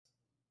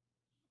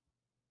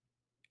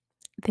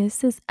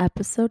This is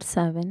episode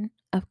 7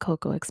 of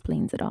Coco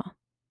Explains It All.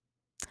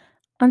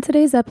 On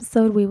today's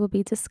episode, we will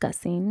be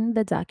discussing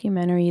the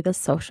documentary The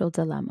Social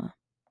Dilemma.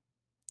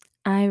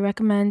 I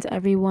recommend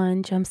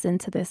everyone jumps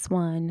into this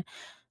one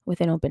with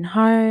an open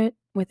heart,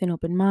 with an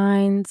open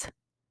mind,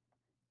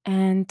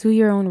 and do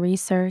your own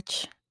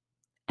research.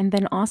 And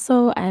then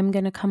also, I'm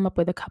going to come up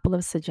with a couple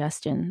of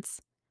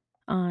suggestions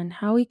on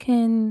how we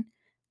can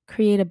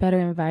create a better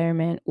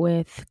environment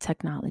with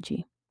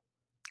technology.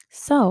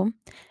 So,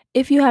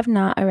 if you have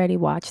not already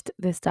watched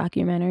this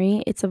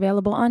documentary, it's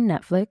available on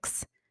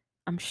Netflix.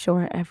 I'm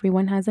sure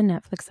everyone has a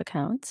Netflix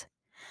account.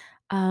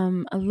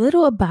 A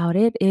little about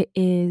it, it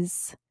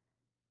is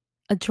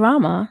a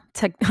drama,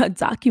 a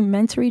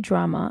documentary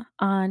drama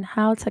on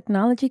how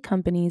technology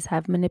companies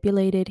have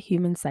manipulated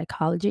human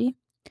psychology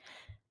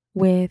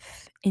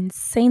with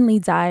insanely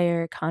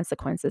dire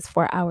consequences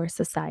for our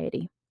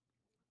society.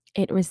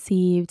 It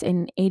received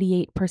an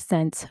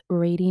 88%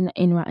 rating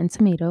in Rotten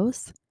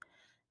Tomatoes,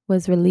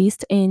 was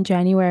released in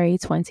January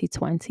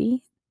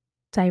 2020,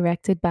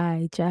 directed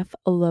by Jeff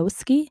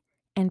Olowski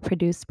and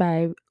produced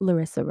by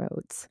Larissa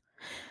Rhodes.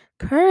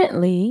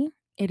 Currently,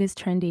 it is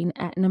trending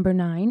at number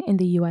 9 in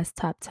the US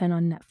top 10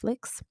 on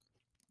Netflix.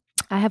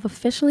 I have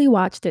officially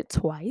watched it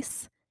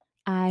twice.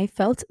 I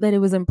felt that it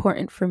was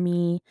important for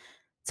me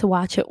to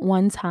watch it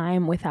one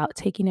time without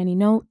taking any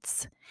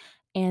notes,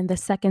 and the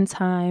second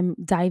time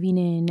diving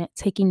in,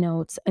 taking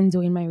notes, and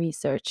doing my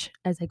research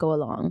as I go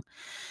along.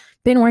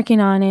 Been working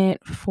on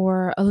it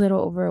for a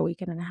little over a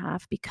week and a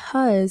half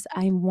because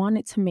I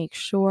wanted to make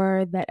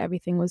sure that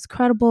everything was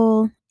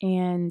credible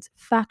and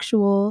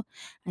factual.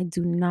 I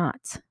do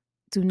not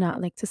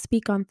like to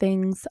speak on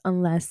things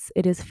unless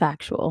it is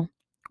factual.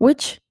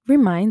 Which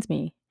reminds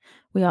me,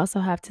 we also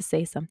have to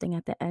say something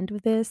at the end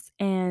of this,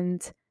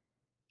 and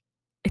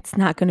it's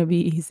not going to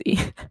be easy.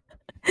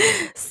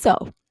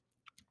 So,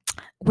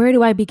 where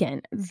do I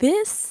begin?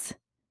 This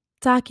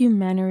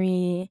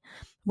documentary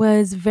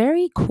was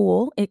very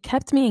cool. It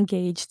kept me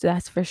engaged,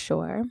 that's for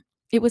sure.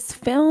 It was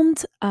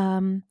filmed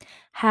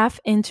half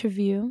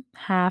interview,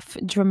 half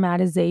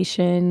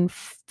dramatization,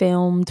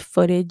 filmed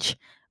footage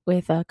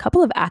with a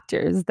couple of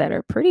actors that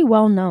are pretty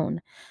well known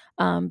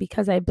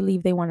because I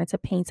believe they wanted to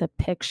paint a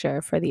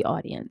picture for the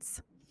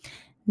audience.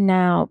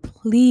 Now,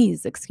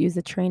 please excuse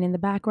the train in the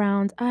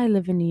background. I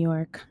live in New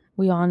York.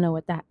 We all know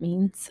what that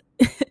means.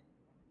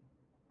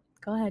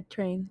 Go ahead,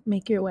 train.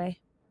 Make your way.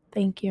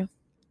 Thank you.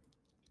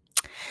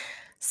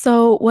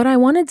 So, what I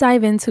want to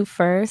dive into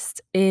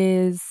first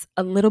is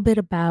a little bit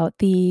about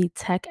the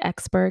tech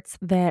experts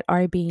that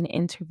are being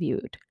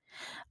interviewed.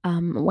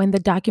 When the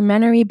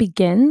documentary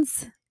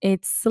begins,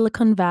 it's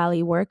Silicon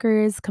Valley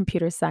workers,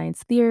 computer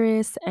science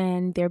theorists,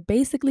 and they're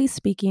basically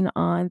speaking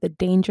on the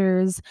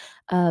dangers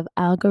of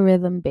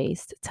algorithm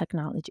based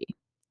technology.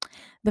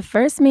 The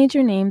first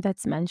major name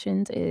that's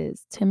mentioned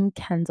is Tim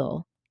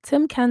Kendall.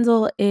 Tim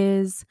Kendall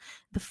is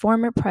the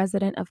former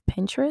president of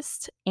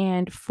Pinterest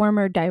and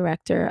former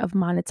director of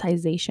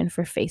monetization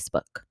for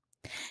Facebook.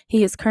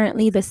 He is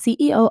currently the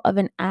CEO of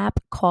an app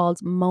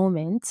called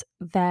Moment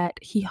that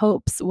he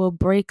hopes will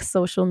break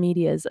social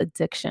media's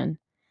addiction.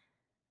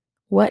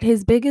 What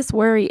his biggest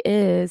worry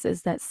is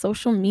that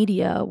social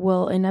media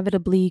will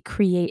inevitably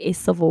create a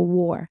civil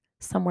war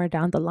somewhere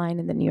down the line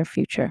in the near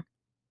future.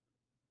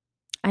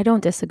 I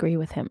don't disagree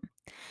with him.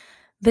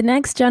 The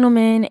next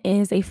gentleman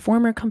is a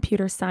former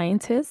computer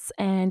scientist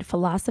and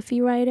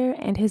philosophy writer,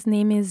 and his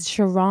name is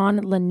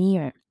Sharon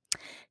Lanier.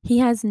 He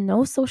has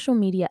no social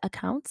media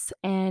accounts,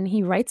 and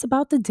he writes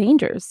about the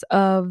dangers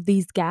of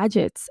these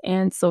gadgets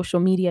and social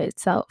media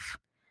itself.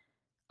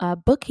 A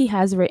book he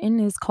has written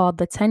is called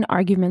The 10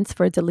 Arguments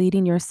for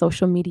Deleting Your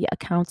Social Media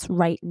Accounts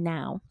Right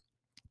Now.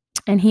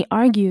 And he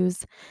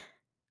argues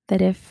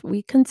that if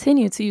we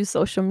continue to use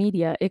social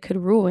media, it could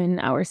ruin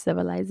our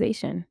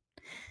civilization.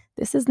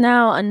 This is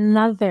now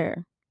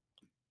another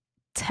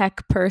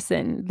tech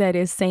person that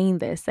is saying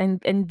this.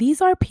 And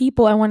these are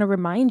people, I want to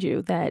remind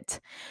you, that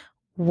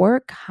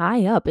work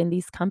high up in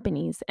these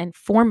companies and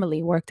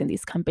formerly worked in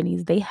these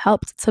companies. They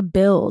helped to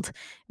build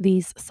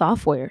these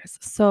softwares.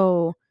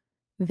 So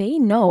they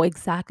know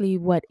exactly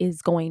what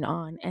is going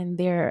on, and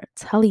they're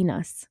telling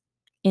us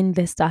in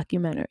this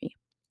documentary.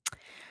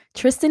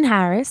 Tristan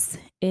Harris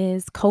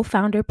is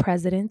co-founder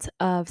president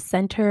of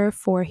Center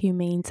for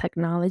Humane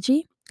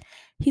Technology.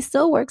 He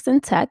still works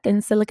in tech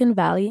in Silicon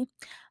Valley,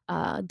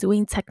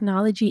 doing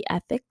technology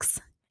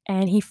ethics,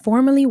 and he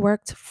formerly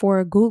worked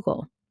for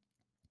Google.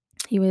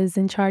 He was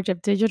in charge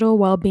of digital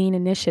well-being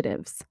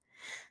initiatives.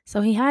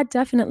 So he had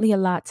definitely a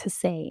lot to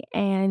say.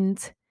 And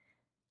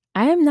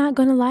I am not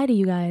going to lie to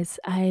you guys.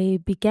 I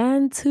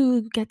began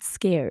to get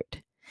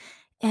scared.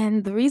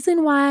 And the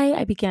reason why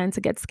I began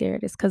to get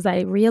scared is because I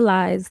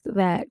realized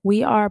that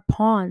we are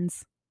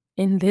pawns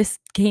in this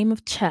game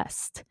of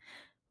chess.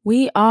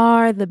 We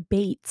are the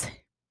bait.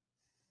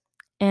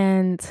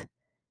 And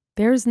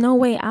there's no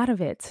way out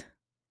of it.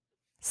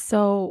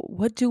 So,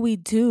 what do we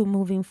do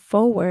moving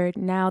forward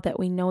now that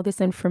we know this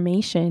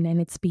information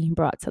and it's being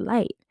brought to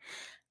light?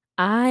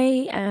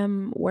 I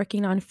am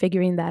working on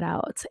figuring that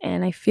out,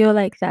 and I feel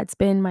like that's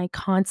been my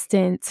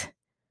constant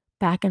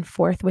back and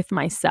forth with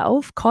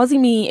myself,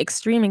 causing me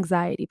extreme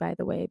anxiety, by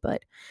the way,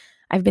 but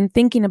I've been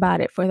thinking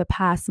about it for the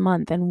past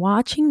month, and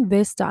watching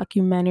this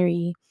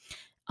documentary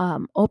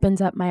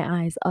opens up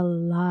my eyes a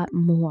lot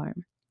more.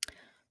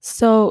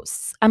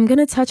 I'm going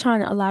to touch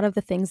on a lot of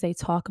the things they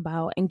talk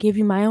about and give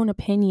you my own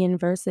opinion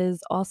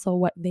versus also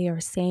what they are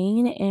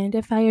saying and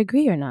if I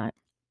agree or not.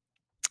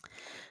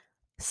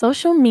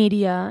 Social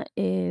media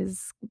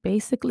is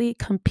basically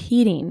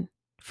competing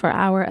for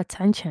our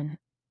attention.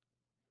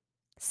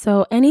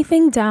 So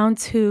anything down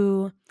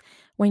to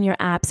when your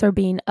apps are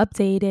being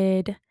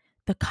updated,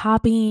 the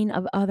copying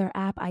of other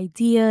app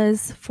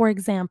ideas. For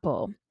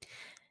example,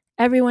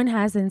 everyone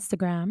has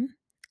Instagram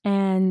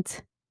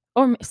and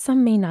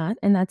some may not,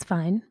 and that's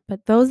fine.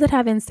 But those that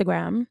have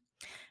Instagram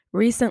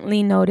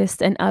recently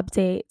noticed an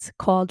update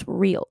called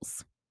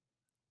Reels.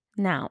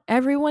 Now,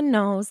 everyone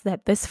knows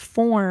that this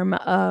form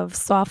of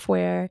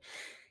software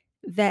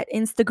that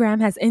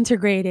Instagram has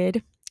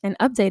integrated and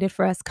updated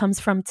for us comes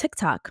from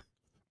TikTok.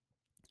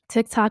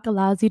 TikTok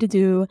allows you to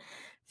do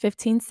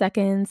 15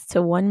 seconds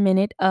to 1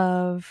 minute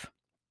of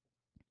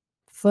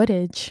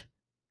footage,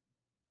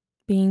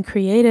 being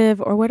creative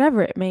or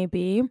whatever it may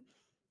be,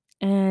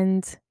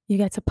 and you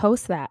get to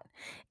post that.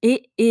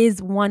 It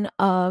is one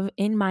of,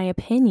 in my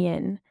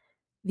opinion,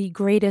 the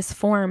greatest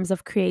forms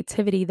of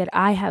creativity that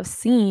I have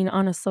seen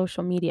on a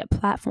social media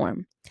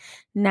platform.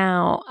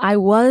 Now, I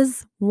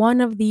was one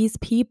of these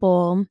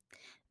people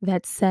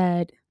that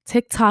said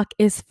TikTok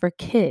is for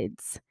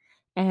kids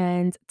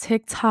and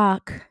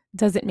TikTok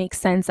doesn't make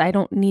sense. I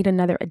don't need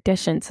another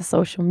addition to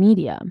social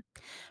media.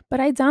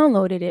 But I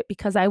downloaded it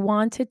because I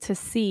wanted to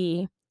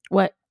see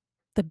what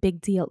the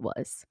big deal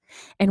was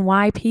and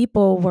why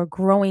people were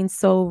growing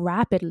so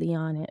rapidly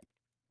on it.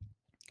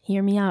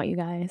 Hear me out, you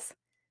guys.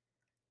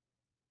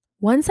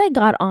 Once I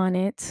got on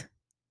it,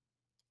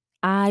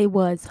 I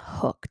was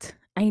hooked.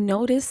 I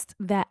noticed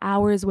that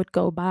hours would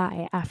go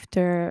by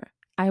after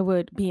I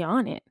would be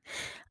on it.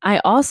 I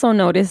also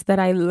noticed that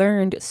I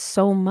learned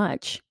so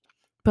much.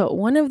 But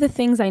one of the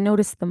things I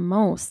noticed the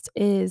most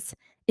is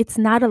it's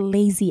not a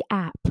lazy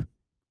app.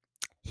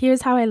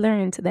 Here's how I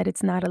learned that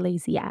it's not a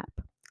lazy app.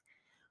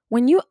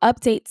 When you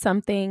update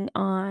something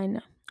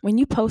on, when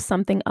you post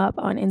something up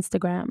on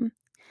Instagram,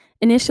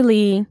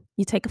 initially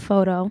you take a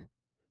photo,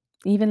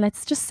 even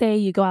let's just say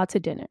you go out to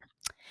dinner.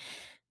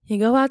 You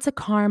go out to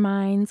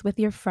Carmine's with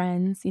your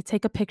friends, you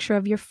take a picture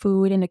of your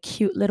food in a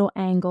cute little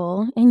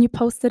angle, and you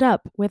post it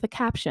up with a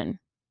caption.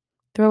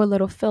 Throw a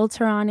little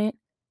filter on it,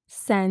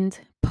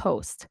 send,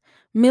 post.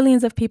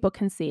 Millions of people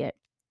can see it.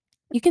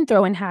 You can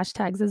throw in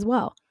hashtags as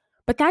well.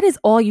 But that is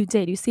all you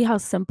did. You see how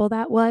simple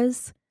that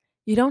was?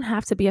 You don't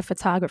have to be a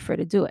photographer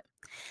to do it.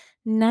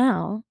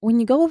 Now, when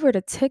you go over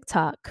to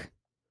TikTok,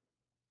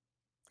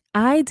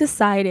 I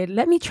decided,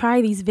 let me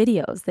try these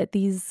videos that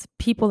these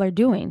people are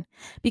doing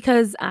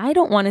because I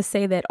don't want to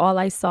say that all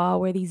I saw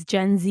were these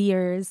Gen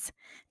Zers.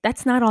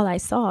 That's not all I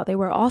saw. They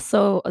were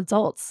also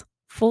adults,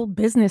 full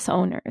business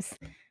owners,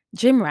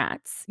 gym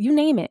rats, you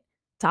name it,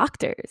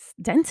 doctors,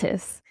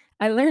 dentists.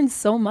 I learned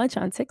so much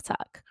on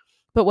TikTok.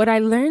 But what I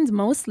learned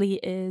mostly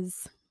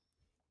is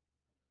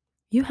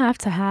you have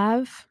to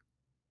have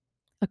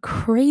a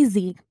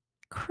crazy,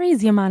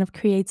 crazy amount of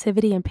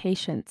creativity and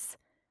patience.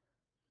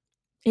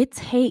 It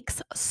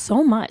takes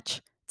so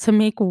much to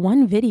make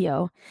one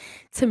video,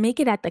 to make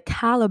it at the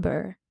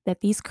caliber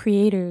that these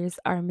creators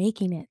are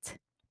making it.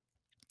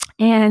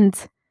 And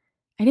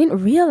I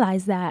didn't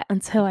realize that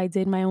until I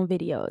did my own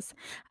videos.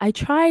 I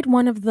tried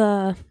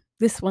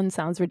this one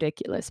sounds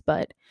ridiculous,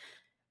 but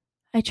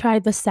I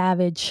tried the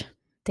Savage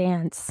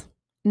dance.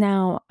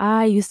 Now,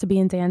 I used to be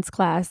in dance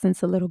class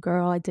since a little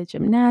girl. I did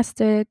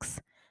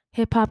gymnastics,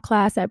 hip hop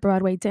class at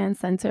Broadway Dance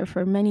Center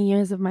for many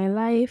years of my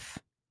life.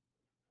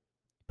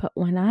 But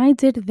when I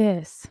did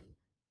this,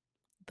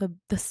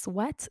 the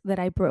sweat that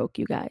I broke,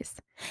 you guys,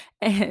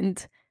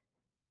 and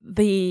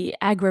the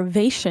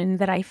aggravation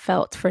that I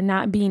felt for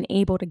not being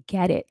able to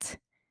get it,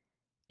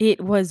 it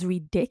was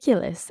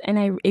ridiculous. And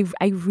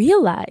I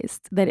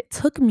realized that it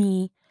took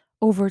me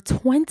over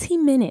 20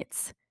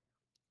 minutes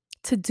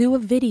to do a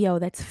video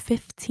that's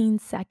 15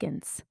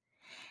 seconds.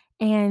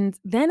 And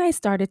then I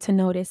started to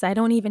notice I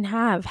don't even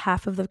have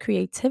half of the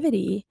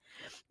creativity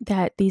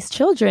that these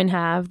children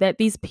have, that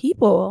these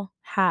people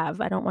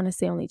have. I don't want to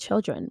say only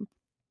children.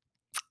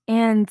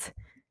 And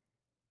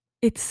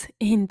it's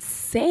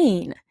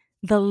insane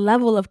the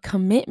level of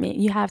commitment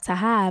you have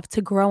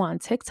to grow on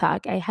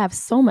TikTok. I have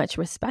so much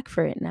respect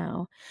for it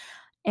now.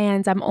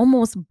 And I'm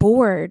almost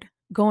bored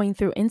going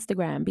through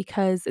Instagram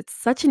because it's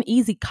such an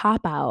easy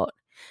cop out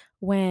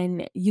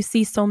when you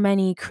see so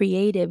many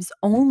creatives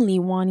only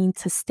wanting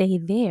to stay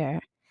there.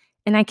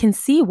 And I can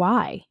see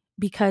why,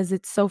 because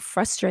it's so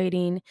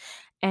frustrating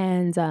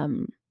and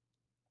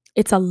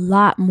it's a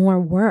lot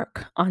more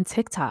work on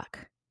TikTok.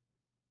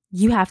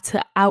 You have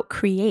to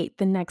outcreate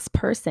the next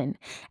person.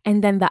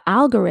 And then the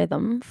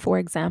algorithm, for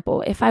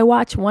example, if I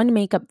watch one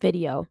makeup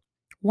video,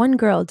 one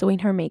girl doing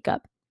her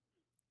makeup,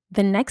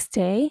 The next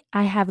day,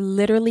 I have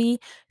literally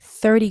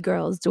 30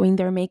 girls doing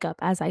their makeup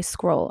as I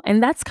scroll.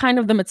 And that's kind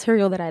of the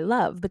material that I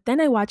love. But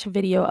then I watch a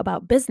video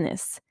about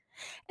business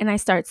and I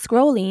start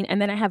scrolling,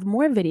 and then I have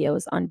more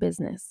videos on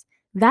business.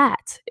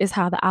 That is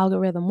how the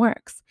algorithm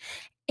works.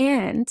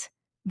 And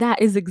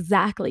that is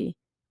exactly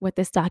what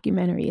this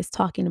documentary is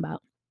talking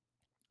about.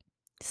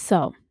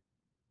 So,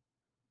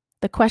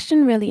 the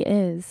question really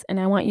is, and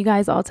I want you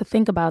guys all to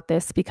think about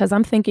this because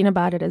I'm thinking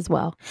about it as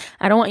well.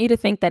 I don't want you to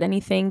think that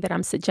anything that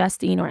I'm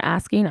suggesting or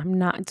asking, I'm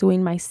not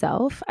doing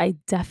myself. I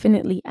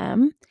definitely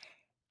am.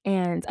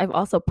 And I've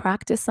also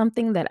practiced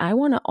something that I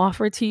want to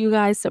offer to you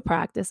guys to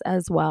practice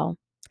as well.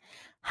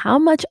 How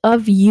much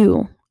of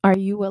you are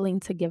you willing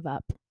to give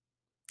up?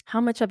 How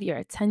much of your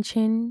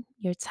attention,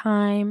 your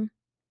time,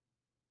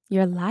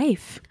 your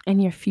life,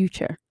 and your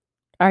future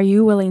are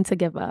you willing to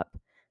give up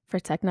for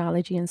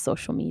technology and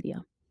social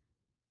media?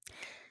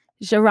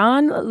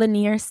 Jaron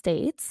Lanier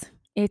states,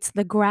 it's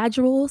the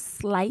gradual,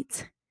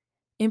 slight,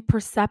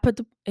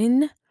 imperceptible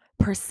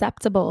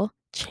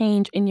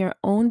change in your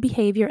own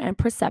behavior and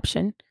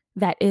perception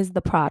that is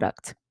the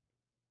product.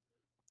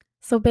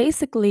 So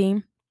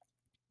basically,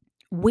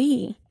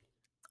 we,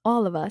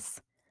 all of us,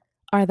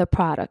 are the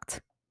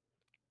product.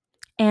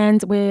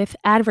 And with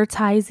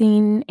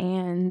advertising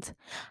and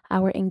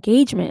our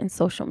engagement in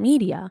social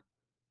media,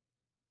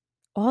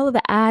 all of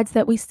the ads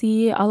that we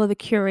see, all of the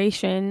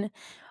curation,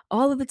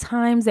 all of the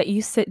times that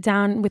you sit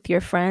down with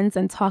your friends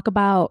and talk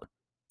about,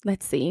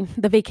 let's see,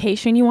 the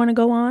vacation you want to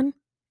go on.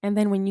 And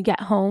then when you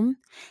get home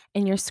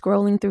and you're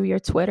scrolling through your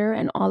Twitter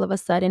and all of a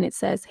sudden it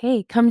says,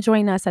 hey, come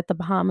join us at the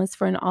Bahamas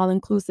for an all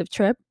inclusive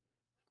trip.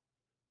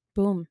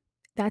 Boom.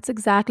 That's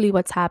exactly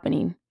what's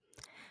happening.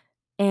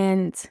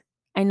 And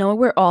I know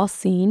we're all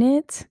seeing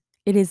it.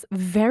 It is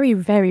very,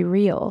 very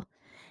real.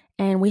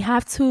 And we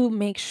have to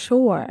make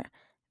sure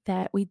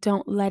that we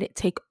don't let it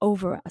take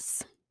over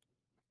us.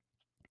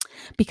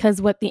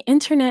 Because what the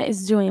internet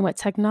is doing, what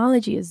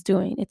technology is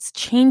doing, it's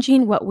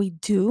changing what we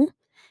do.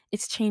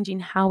 It's changing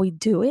how we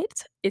do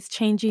it. It's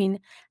changing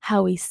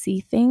how we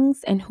see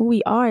things and who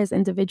we are as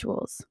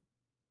individuals.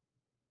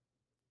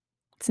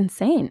 It's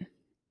insane.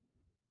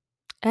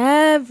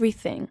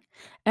 Everything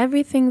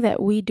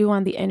that we do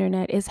on the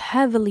internet is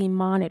heavily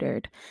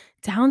monitored,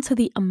 down to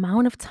the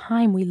amount of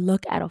time we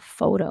look at a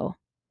photo.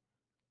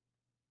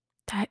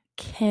 That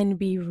can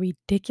be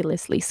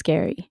ridiculously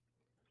scary.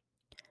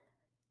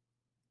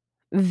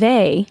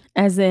 They,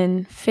 as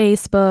in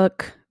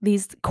Facebook,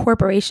 these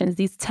corporations,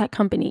 these tech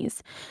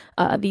companies,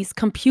 these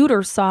computer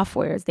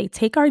softwares, they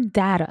take our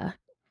data,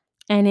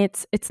 and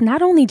it's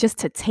not only just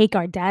to take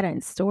our data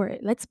and store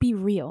it. Let's be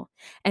real.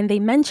 And they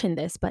mention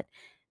this, but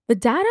the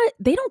data,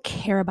 they don't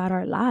care about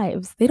our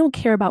lives. They don't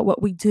care about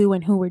what we do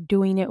and who we're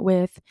doing it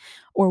with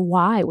or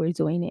why we're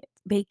doing it.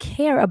 They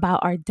care about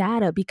our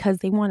data because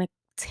they want to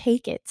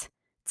take it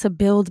to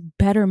build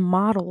better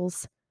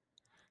models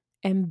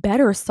and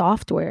better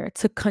software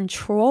to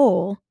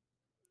control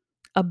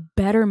a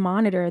better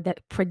monitor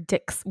that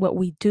predicts what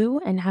we do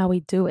and how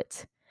we do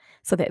it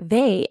so that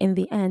they, in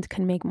the end,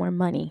 can make more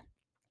money.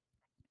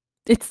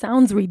 It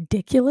sounds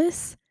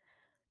ridiculous,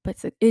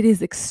 but it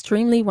is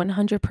extremely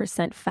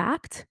 100%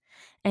 fact,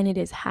 and it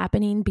is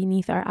happening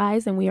beneath our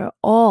eyes, and we are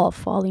all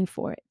falling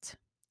for it.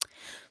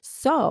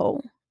 So,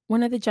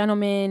 one of the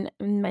gentlemen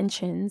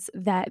mentions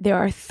that there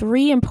are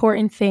 3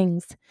 important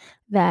things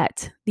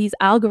that these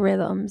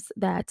algorithms,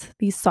 that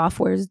these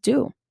softwares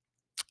do.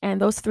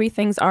 And those 3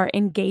 things are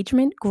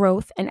engagement,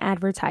 growth, and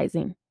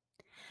advertising.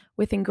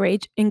 With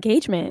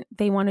engagement,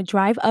 they want to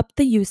drive up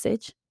the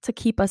usage to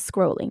keep us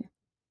scrolling.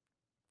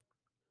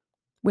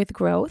 With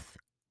growth,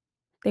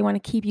 they want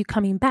to keep you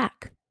coming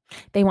back.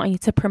 They want you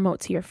to promote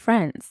to your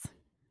friends.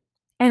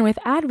 And with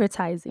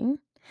advertising,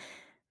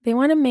 they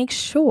want to make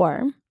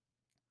sure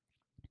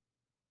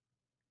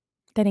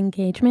that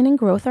engagement and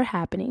growth are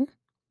happening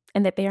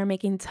and that they are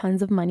making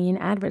tons of money in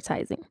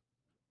advertising.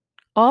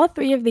 All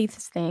 3 of these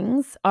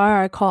things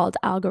are called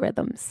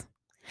algorithms.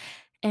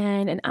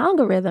 And an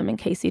algorithm, in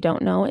case you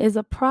don't know, is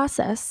a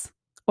process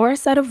or a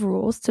set of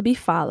rules to be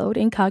followed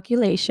in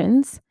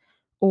calculations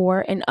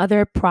or in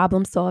other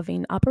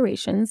problem-solving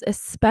operations,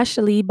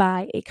 especially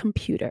by a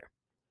computer.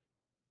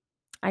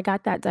 I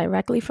got that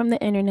directly from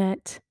the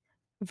internet,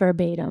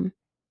 verbatim.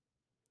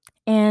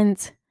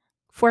 And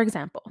for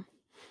example,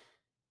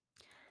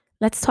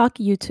 let's talk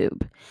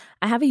YouTube.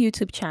 I have a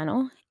YouTube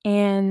channel,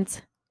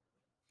 and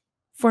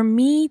for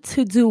me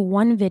to do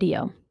one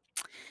video,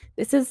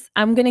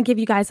 I'm going to give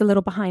you guys a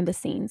little behind the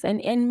scenes,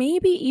 and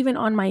maybe even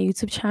on my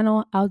YouTube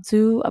channel, I'll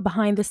do a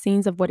behind the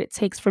scenes of what it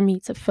takes for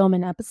me to film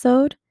an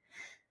episode.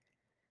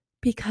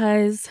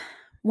 Because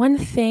one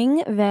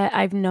thing that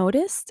I've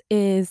noticed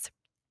is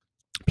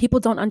people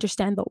don't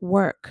understand the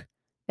work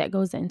that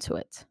goes into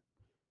it.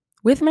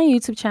 With my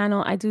YouTube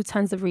channel, I do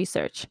tons of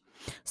research.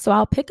 So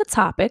I'll pick a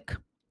topic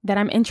that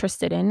I'm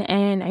interested in,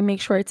 and I make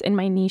sure it's in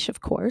my niche,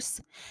 of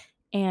course.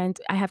 And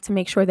I have to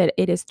make sure that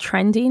it is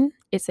trending,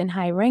 it's in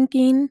high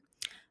ranking.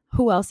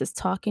 Who else is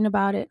talking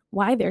about it?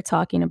 Why they're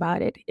talking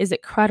about it? Is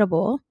it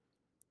credible?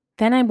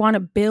 Then I want to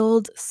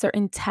build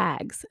certain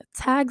tags.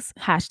 Tags,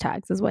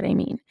 hashtags is what I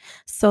mean.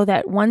 So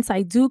that once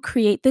I do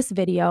create this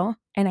video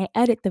and I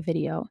edit the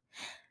video,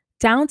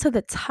 down to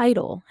the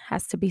title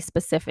has to be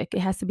specific.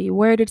 It has to be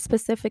worded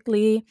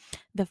specifically.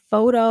 The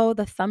photo,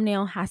 the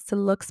thumbnail has to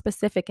look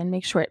specific and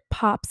make sure it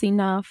pops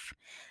enough.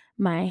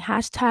 My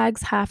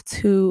hashtags have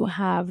to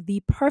have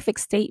the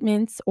perfect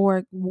statements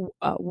or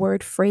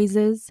word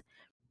phrases.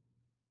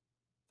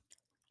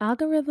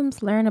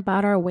 Algorithms learn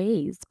about our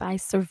ways by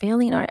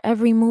surveilling our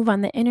every move on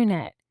the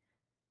internet.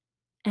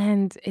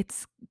 And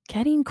it's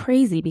getting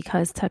crazy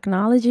because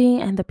technology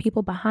and the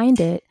people behind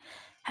it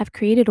have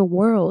created a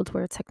world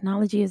where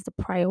technology is the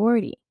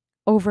priority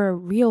over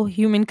real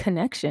human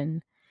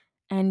connection.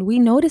 And we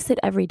notice it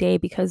every day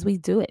because we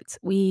do it.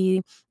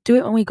 We do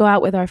it when we go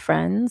out with our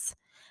friends.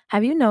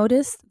 Have you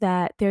noticed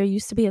that there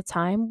used to be a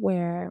time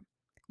where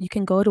you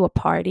can go to a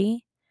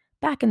party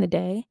back in the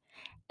day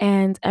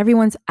and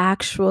everyone's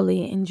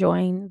actually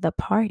enjoying the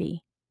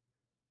party?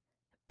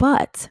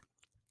 But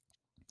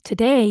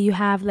today you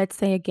have, let's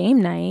say, a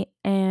game night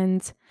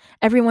and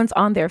everyone's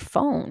on their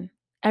phone.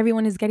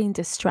 Everyone is getting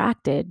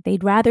distracted.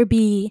 They'd rather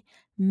be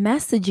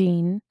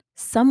messaging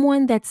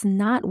someone that's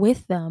not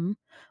with them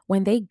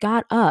when they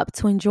got up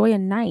to enjoy a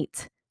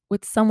night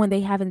with someone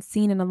they haven't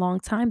seen in a long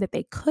time that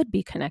they could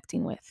be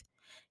connecting with.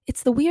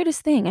 It's the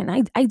weirdest thing.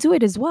 And I do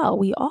it as well.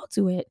 We all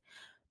do it.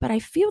 But I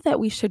feel that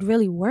we should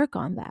really work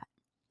on that.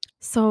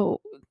 So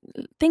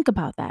think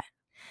about that,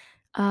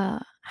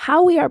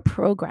 how we are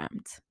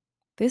programmed.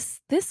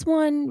 This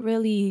one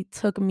really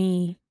took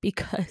me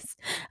because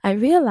I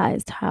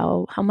realized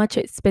how much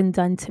it's been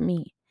done to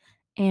me.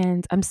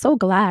 And I'm so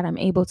glad I'm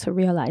able to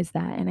realize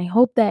that. And I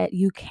hope that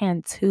you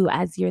can too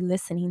as you're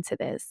listening to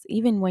this,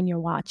 even when you're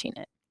watching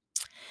it.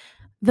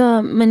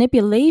 The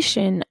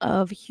manipulation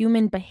of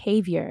human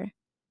behavior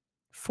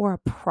for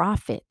a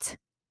profit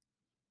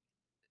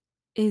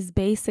is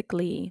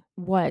basically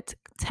what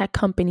tech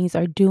companies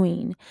are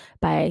doing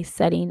by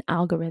setting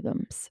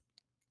algorithms.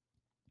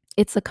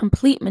 It's a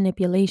complete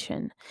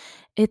manipulation.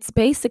 It's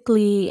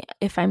basically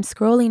if I'm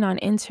scrolling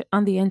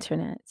on the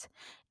internet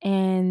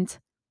and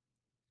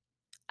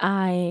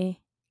I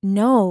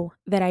know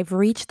that I've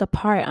reached the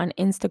part on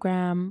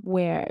Instagram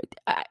where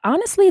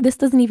honestly this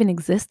doesn't even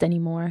exist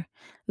anymore.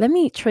 Let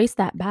me trace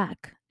that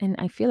back, and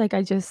I feel like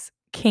I just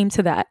came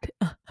to that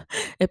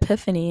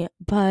epiphany.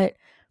 But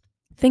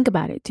think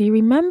about it. Do you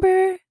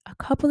remember a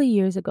couple of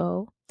years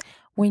ago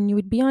when you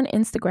would be on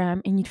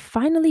Instagram and you'd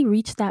finally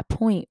reach that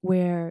point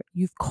where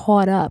you've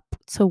caught up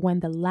to when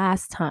the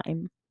last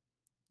time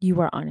you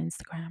were on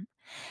Instagram?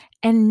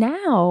 And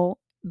now,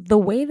 the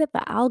way that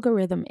the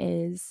algorithm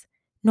is,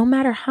 no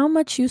matter how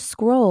much you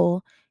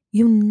scroll,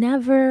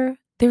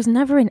 there's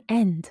never an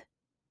end.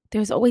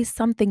 There's always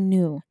something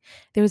new.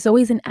 There's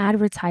always an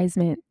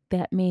advertisement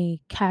that may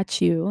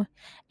catch you,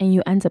 and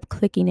you end up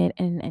clicking it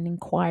and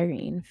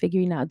inquiring,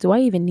 figuring out, do I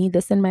even need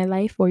this in my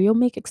life? Or you'll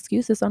make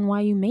excuses on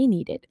why you may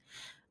need it.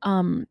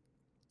 Um,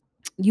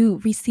 you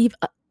receive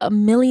a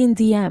million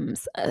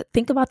DMs.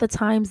 Think about the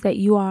times that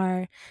you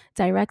are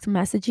direct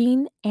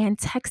messaging and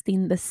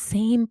texting the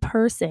same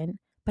person,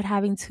 but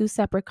having two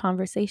separate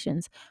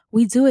conversations.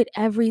 We do it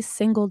every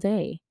single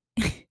day.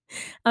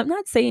 I'm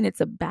not saying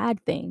it's a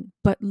bad thing,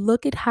 but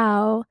look at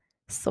how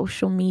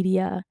social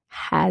media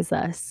has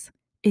us.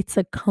 It's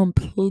a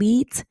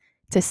complete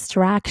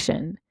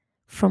distraction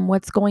from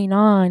what's going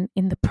on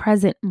in the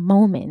present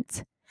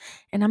moment.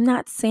 And I'm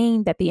not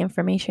saying that the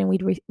information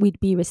we'd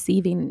be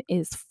receiving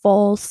is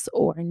false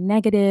or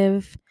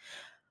negative,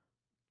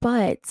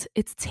 but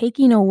it's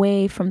taking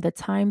away from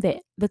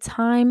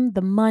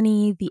the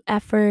money, the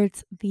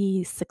effort,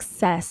 the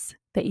success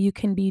that you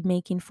can be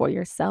making for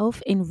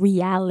yourself in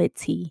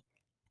reality,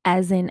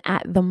 as in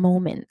at the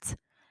moment.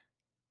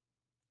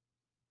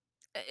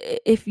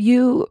 If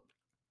you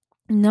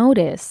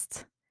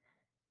noticed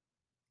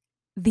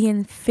the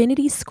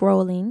infinity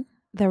scrolling,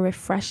 the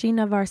refreshing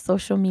of our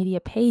social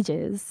media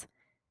pages,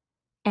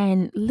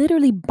 and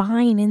literally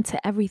buying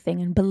into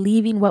everything and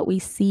believing what we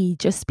see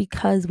just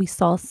because we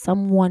saw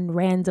someone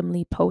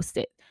randomly post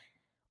it.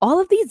 All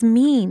of these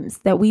memes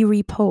that we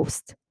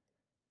repost,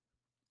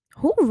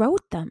 who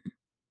wrote them?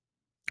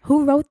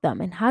 Who wrote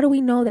them? And how do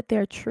we know that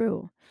they're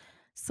true?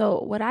 So,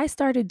 what I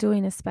started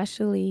doing,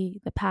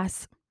 especially the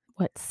past,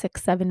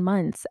 6, 7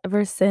 months,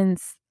 ever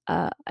since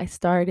I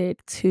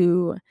started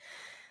to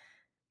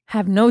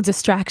have no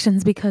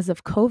distractions because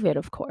of COVID,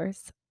 of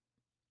course,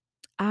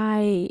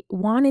 I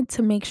wanted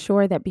to make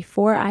sure that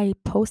before I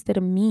posted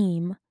a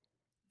meme,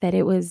 that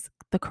it was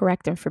the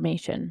correct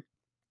information,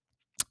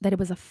 that it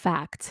was a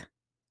fact,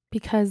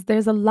 because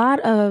there's a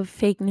lot of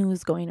fake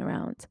news going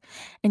around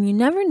and you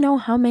never know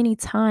how many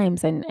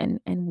times and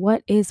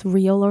what is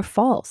real or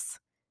false.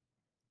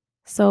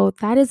 So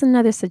that is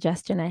another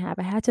suggestion I have.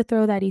 I had to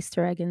throw that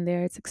Easter egg in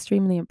there. It's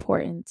extremely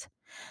important.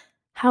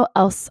 How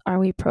else are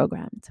we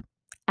programmed?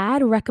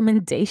 Add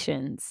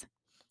recommendations.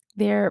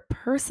 They're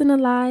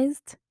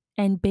personalized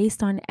and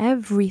based on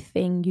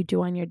everything you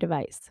do on your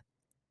device.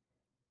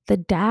 The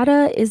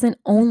data isn't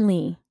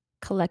only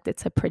collected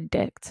to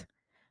predict,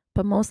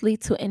 but mostly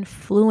to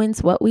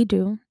influence what we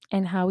do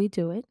and how we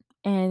do it.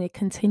 And it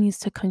continues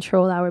to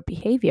control our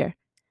behavior.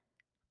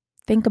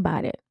 Think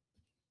about it.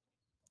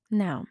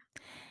 Now,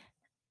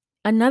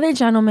 another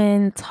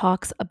gentleman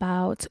talks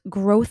about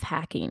growth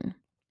hacking.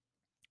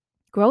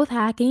 Growth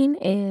hacking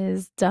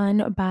is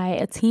done by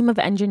a team of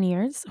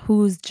engineers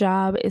whose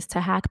job is to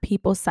hack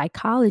people's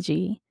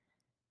psychology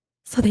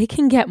so they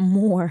can get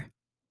more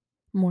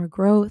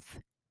growth,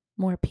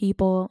 more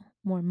people,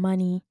 more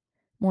money,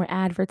 more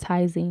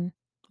advertising,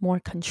 more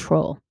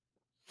control.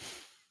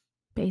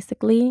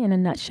 Basically, in a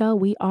nutshell,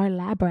 we are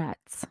lab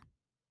rats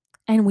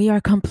and we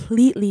are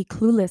completely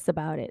clueless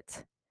about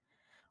it.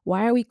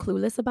 Why are we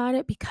clueless about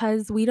it?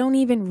 Because we don't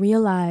even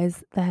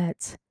realize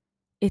that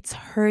it's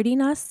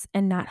hurting us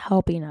and not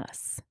helping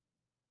us.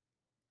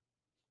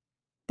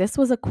 This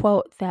was a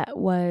quote that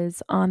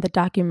was on the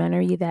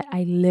documentary that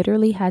I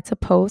literally had to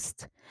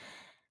post.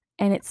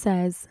 And it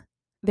says,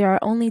 "There are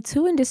only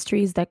two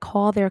industries that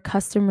call their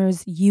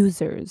customers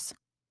users: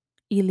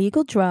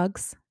 illegal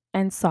drugs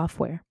and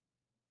software,"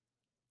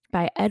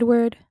 by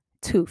Edward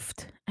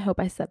Tooft. I hope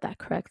I said that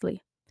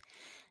correctly.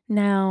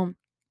 Now,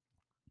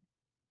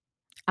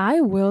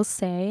 I will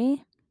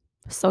say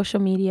social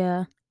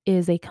media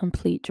is a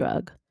complete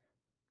drug.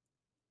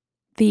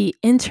 The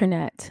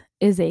internet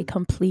is a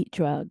complete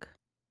drug.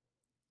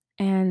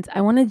 And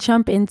I want to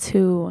jump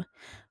into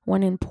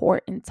one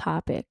important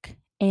topic.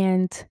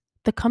 And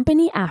the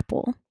company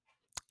Apple,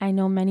 I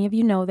know many of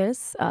you know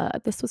this.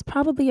 This was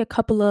probably a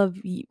couple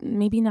of,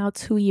 maybe now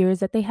 2 years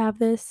that they have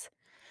this.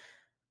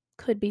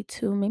 Could be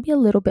two, maybe a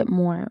little bit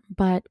more.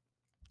 But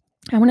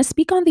I want to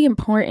speak on the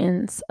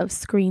importance of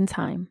screen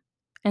time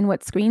and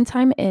what screen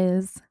time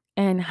is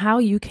and how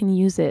you can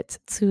use it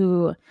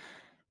to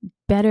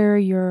better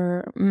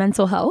your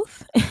mental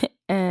health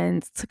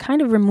and to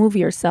kind of remove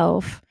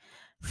yourself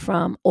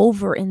from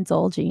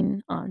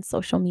overindulging on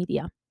social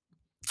media.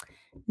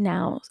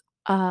 Now,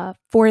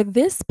 for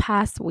this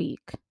past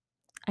week,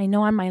 I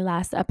know on my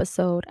last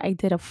episode, I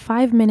did a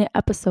 5-minute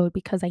episode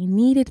because I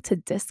needed to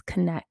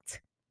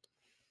disconnect.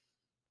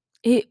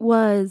 It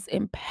was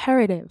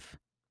imperative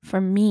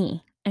for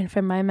me and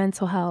for my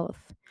mental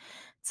health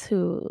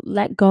to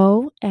let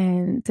go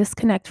and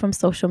disconnect from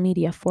social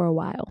media for a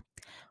while.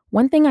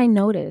 One thing I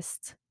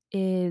noticed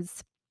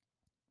is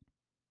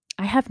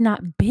I have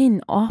not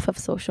been off of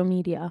social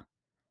media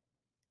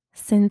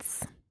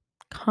since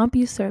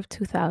CompuServe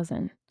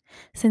 2000,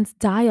 since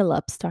dial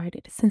up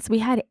started, since we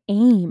had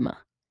AIM.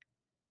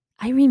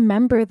 I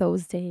remember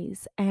those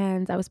days,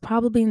 and I was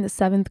probably in the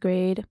 7th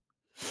grade.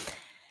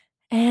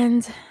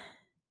 And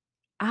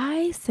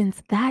I,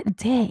 since that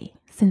day,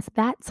 since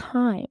that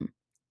time,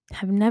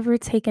 have never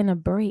taken a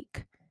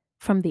break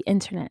from the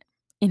internet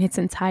in its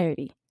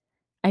entirety.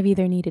 I've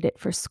either needed it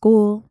for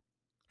school,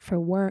 for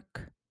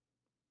work,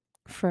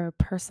 for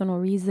personal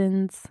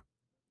reasons,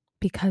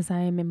 because I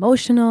am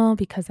emotional,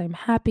 because I'm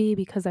happy,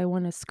 because I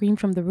want to scream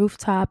from the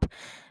rooftop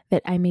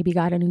that I maybe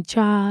got a new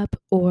job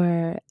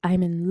or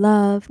I'm in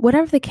love.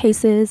 Whatever the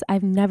case is,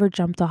 I've never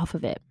jumped off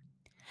of it.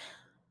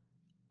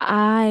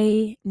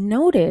 I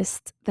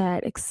noticed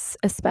that,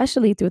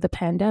 especially through the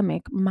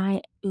pandemic,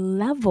 my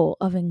level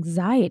of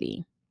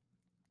anxiety,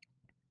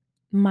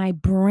 my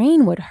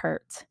brain would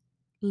hurt,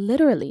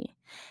 literally.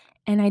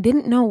 And I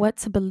didn't know what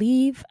to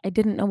believe. I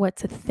didn't know what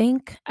to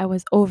think. I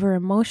was over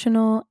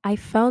emotional. I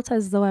felt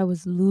as though I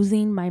was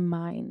losing my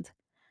mind.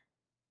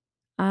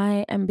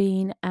 I am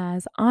being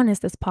as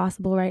honest as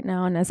possible right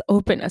now and as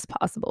open as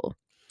possible.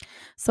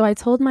 So I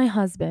told my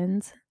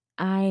husband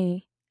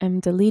I am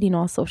deleting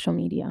all social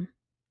media.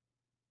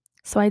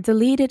 So I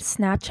deleted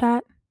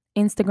Snapchat,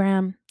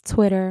 Instagram,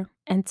 Twitter,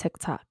 and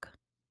TikTok.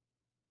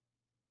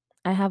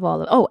 I have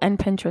and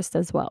Pinterest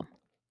as well.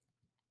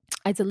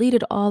 I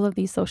deleted all of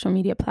these social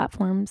media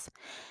platforms.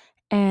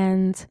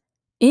 And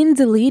in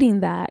deleting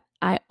that,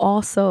 I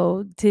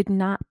also did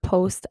not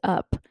post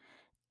up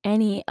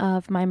any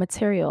of my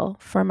material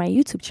for my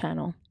YouTube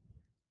channel.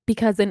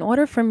 Because in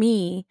order for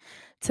me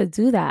to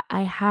do that,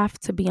 I have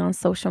to be on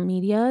social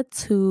media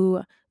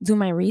to do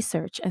my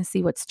research and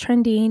see what's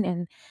trending.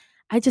 And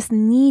I just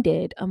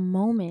needed a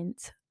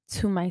moment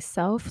to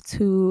myself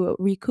to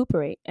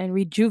recuperate and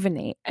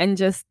rejuvenate and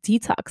just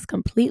detox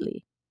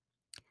completely.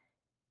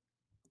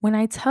 When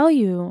I tell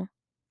you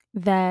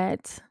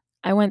that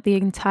I went the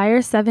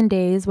entire 7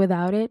 days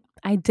without it,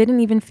 I didn't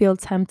even feel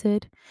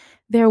tempted.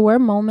 There were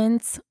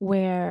moments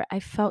where I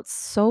felt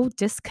so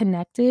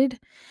disconnected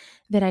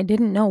that I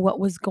didn't know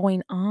what was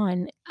going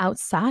on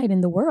outside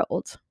in the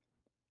world.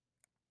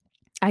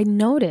 I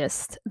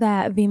noticed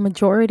that the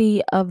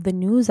majority of the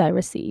news I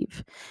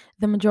receive,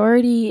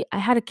 I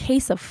had a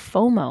case of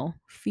FOMO,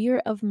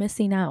 fear of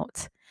missing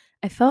out.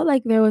 I felt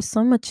like there was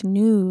so much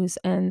news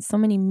and so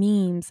many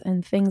memes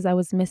and things I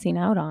was missing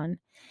out on.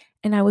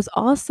 And I was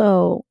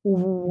also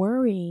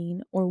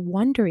worrying or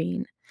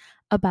wondering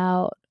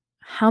about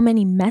how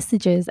many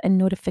messages and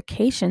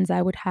notifications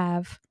I would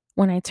have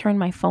when I turn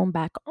my phone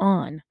back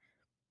on.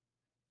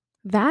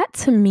 That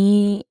to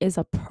me is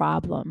a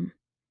problem.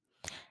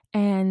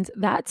 And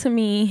that to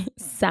me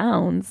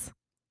sounds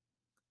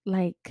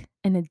like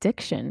an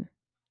addiction.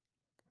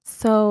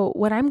 So,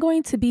 what I'm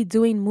going to be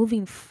doing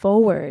moving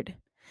forward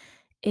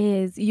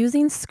is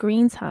using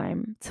screen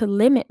time to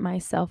limit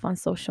myself on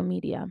social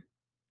media.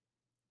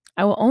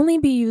 I will only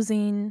be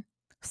using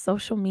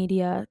social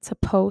media to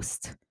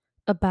post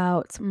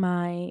about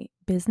my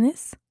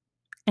business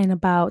and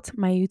about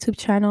my YouTube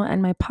channel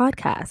and my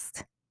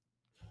podcast.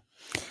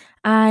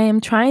 I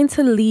am trying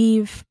to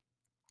leave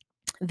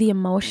the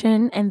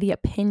emotion and the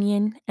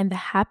opinion and the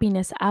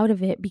happiness out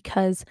of it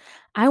because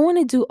I want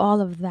to do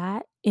all of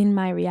that in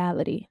my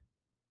reality.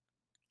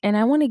 And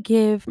I want to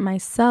give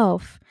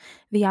myself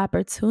the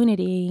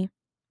opportunity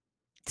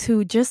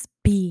to just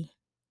be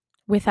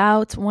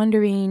without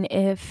wondering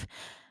if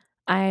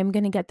I'm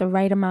going to get the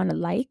right amount of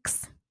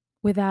likes,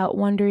 without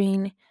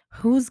wondering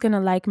who's going to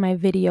like my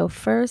video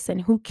first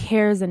and who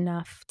cares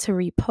enough to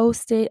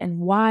repost it and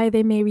why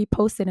they may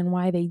repost it and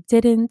why they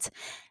didn't,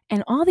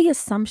 and all the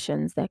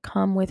assumptions that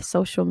come with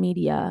social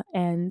media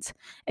and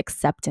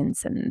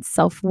acceptance and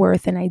self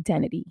worth and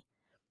identity.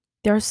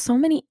 There are so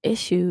many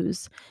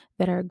issues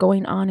that are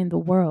going on in the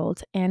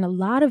world, and a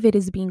lot of it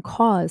is being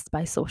caused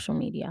by social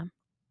media.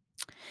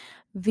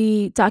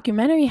 The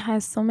documentary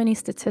has so many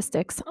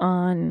statistics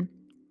on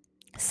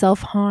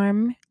self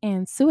harm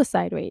and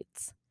suicide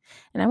rates.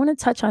 And I want to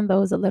touch on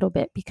those a little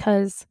bit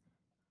because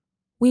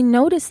we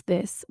notice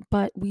this,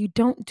 but we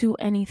don't do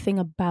anything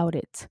about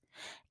it.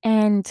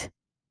 And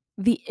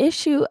the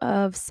issue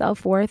of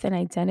self worth and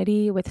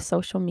identity with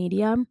social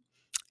media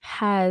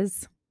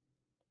has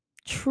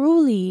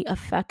truly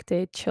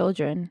affected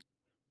children,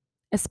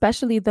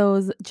 especially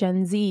those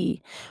Gen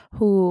Z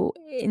who,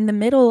 in the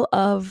middle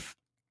of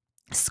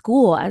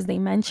school, as they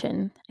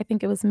mentioned, I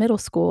think it was middle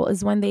school,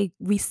 is when they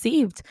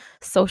received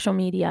social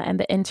media and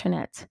the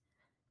internet.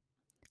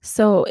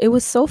 So it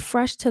was so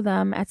fresh to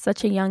them at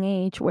such a young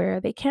age where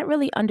they can't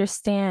really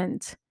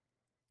understand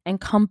and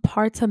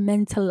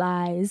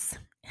compartmentalize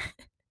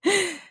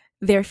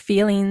their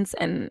feelings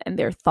and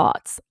their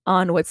thoughts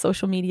on what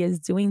social media is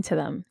doing to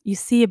them. You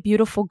see a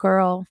beautiful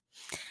girl,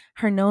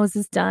 her nose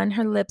is done,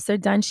 her lips are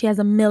done, she has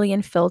a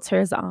million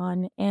filters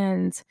on,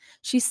 and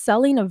she's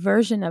selling a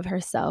version of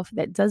herself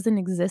that doesn't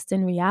exist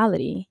in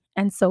reality.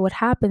 And so what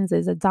happens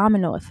is a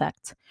domino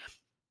effect.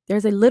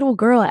 There's a little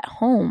girl at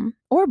home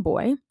or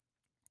boy,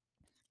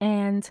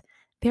 and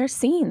they're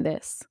seeing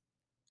this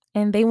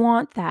and they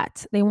want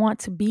that. They want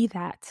to be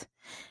that.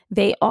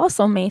 They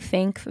also may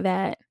think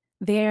that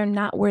they're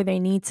not where they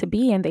need to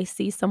be and they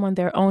see someone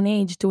their own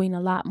age doing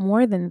a lot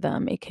more than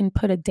them. It can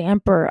put a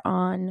damper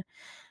on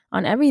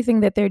everything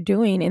that they're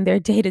doing in their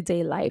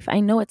day-to-day life. I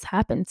know it's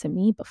happened to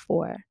me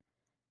before.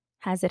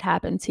 Has it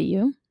happened to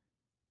you?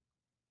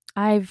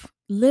 I've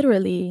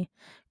literally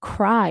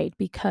cried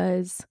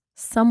because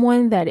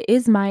someone that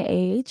is my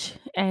age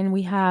and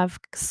we have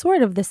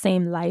sort of the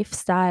same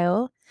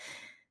lifestyle,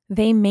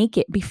 they make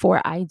it before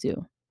I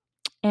do.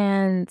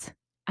 And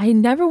I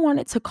never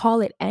wanted to call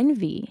it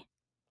envy.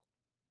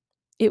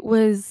 It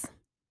was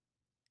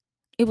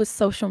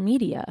social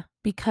media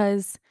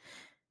because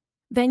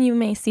then you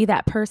may see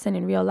that person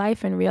in real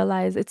life and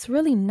realize it's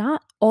really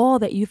not all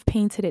that you've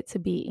painted it to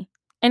be.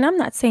 And I'm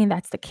not saying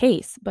that's the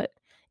case, but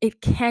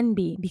it can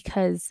be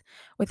because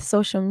with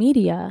social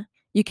media,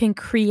 you can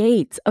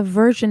create a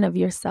version of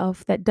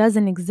yourself that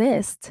doesn't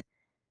exist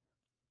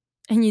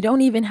and you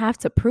don't even have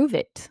to prove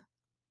it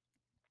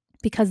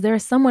because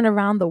there's someone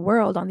around the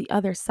world on the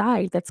other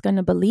side that's going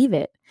to believe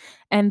it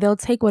and they'll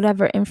take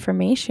whatever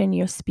information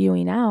you're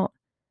spewing out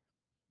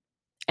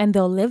and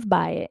they'll live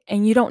by it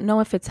and you don't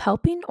know if it's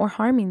helping or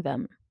harming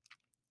them.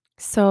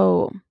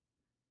 So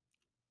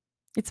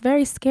it's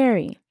very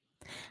scary.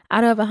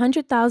 Out of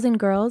 100,000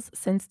 girls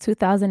since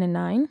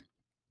 2009,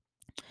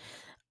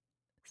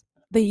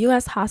 the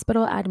US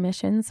hospital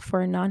admissions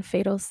for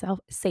non-fatal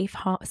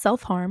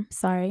self-harm,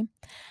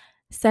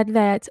 said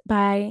that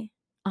by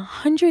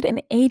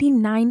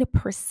 189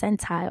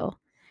 percentile,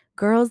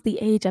 girls the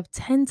age of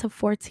 10 to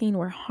 14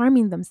 were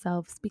harming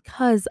themselves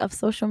because of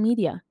social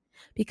media,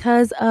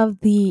 because of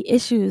the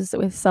issues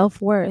with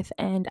self-worth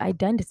and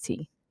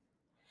identity.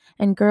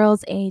 And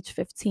girls age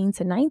 15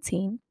 to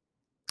 19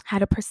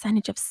 had a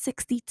percentage of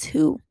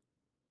 62.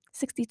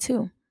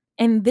 62.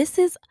 And this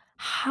is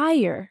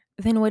higher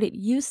than what it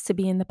used to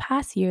be in the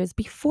past years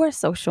before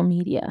social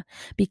media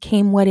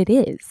became what it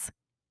is.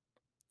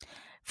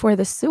 For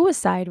the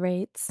suicide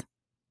rates,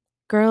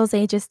 girls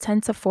ages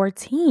 10 to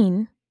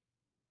 14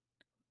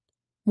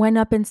 went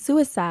up in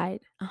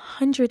suicide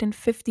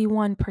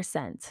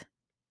 151%.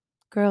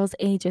 Girls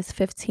ages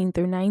 15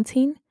 through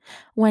 19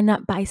 went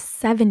up by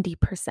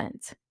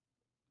 70%.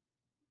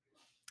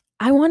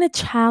 I want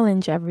to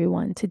challenge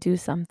everyone to do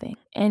something,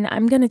 and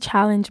I'm going to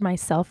challenge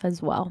myself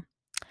as well.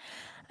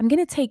 I'm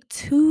going to take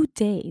 2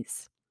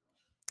 days.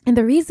 And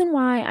the reason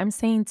why I'm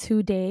saying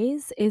 2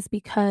 days is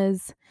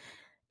because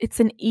it's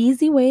an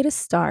easy way to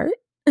start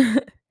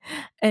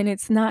and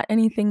it's not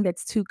anything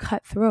that's too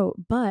cutthroat,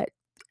 but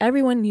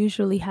everyone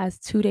usually has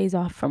 2 days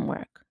off from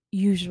work.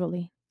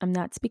 Usually. I'm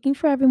not speaking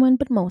for everyone,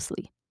 but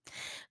mostly.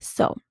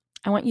 So,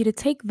 I want you to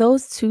take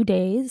those 2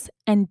 days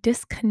and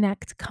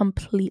disconnect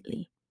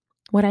completely.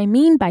 What I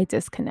mean by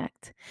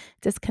disconnect,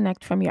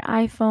 disconnect from your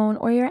iPhone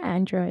or your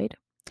Android,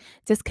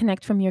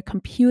 disconnect from your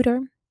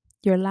computer,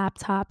 your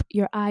laptop,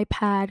 your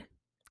iPad,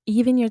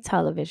 even your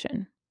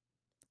television.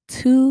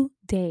 2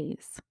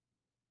 days.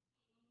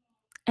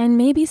 And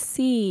maybe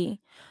see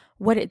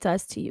what it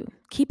does to you.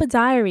 Keep a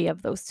diary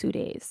of those 2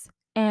 days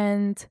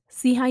and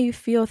see how you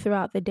feel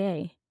throughout the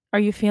day. Are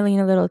you feeling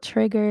a little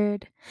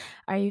triggered?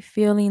 Are you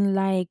feeling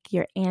like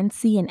you're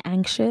antsy and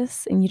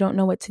anxious and you don't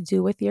know what to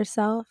do with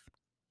yourself?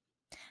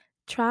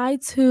 Try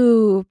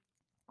to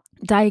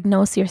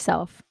diagnose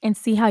yourself and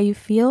see how you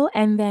feel.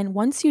 And then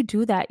once you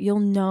do that, you'll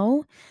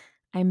know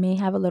I may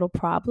have a little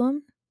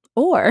problem,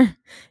 or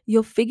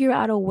you'll figure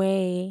out a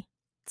way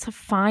to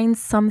find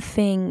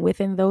something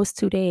within those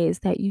 2 days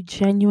that you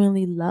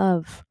genuinely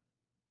love.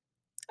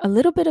 A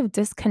little bit of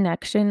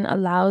disconnection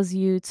allows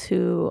you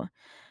to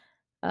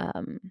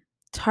um,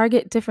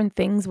 target different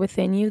things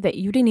within you that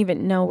you didn't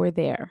even know were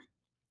there.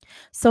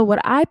 So, what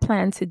I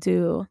plan to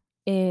do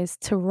is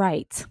to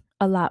write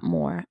a lot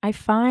more. I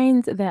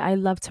find that I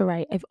love to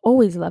write. I've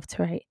always loved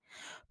to write.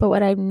 But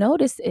what I've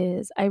noticed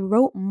is I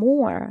wrote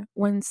more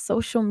when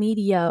social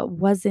media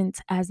wasn't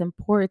as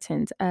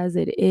important as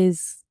it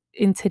is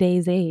in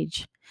today's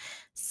age.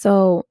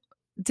 So,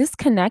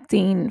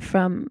 disconnecting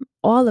from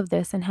all of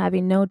this and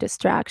having no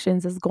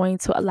distractions is going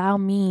to allow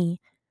me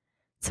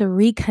to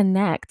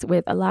reconnect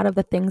with a lot of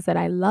the things that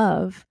I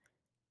love.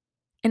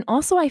 And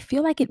also, I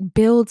feel like it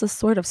builds a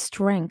sort of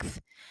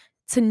strength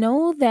to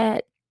know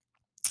that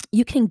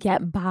you can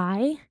get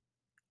by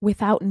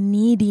without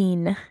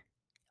needing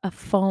a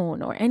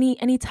phone or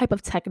any type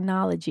of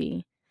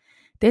technology.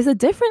 There's a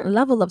different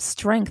level of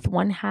strength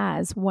one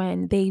has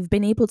when they've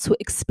been able to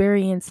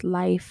experience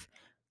life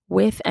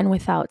with and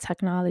without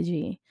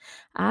technology.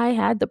 I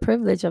had the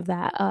privilege of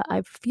that.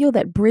 I feel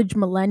that bridge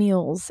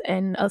millennials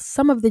and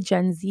some of the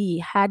Gen Z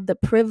had the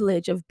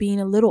privilege of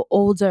being a little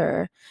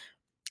older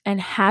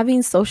and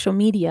having social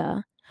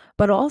media,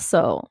 but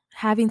also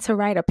having to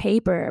write a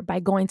paper by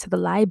going to the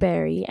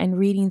library and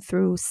reading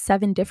through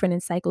 7 different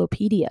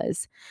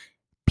encyclopedias.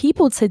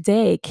 People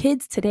today,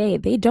 kids today,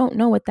 they don't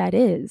know what that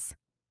is.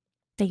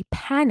 They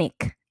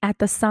panic at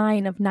the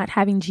sign of not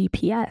having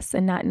GPS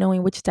and not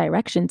knowing which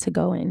direction to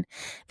go in.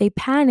 They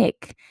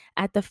panic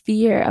at the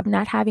fear of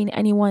not having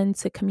anyone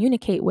to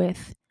communicate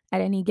with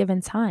at any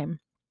given time.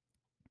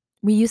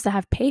 We used to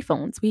have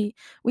payphones. We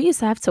used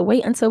to have to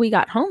wait until we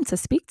got home to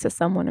speak to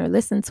someone or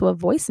listen to a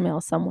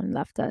voicemail someone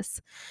left us.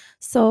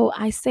 So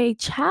I say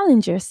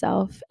challenge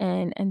yourself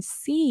and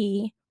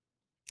see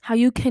how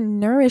you can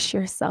nourish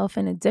yourself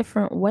in a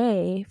different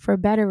way for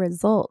better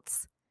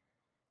results.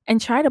 And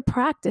try to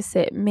practice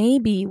it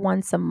maybe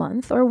once a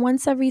month or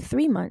once every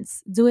 3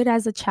 months. Do it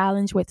as a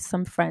challenge with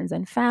some friends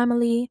and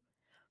family.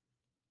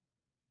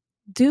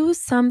 Do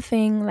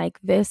something like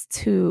this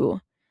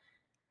to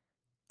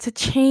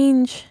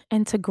change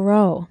and to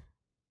grow.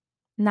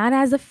 Not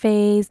as a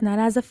phase, not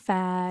as a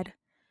fad,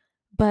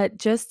 but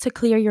just to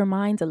clear your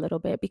mind a little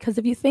bit, because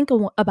if you think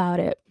about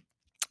it,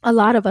 a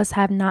lot of us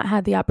have not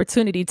had the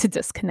opportunity to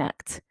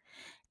disconnect.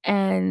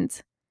 And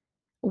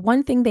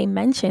one thing they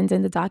mentioned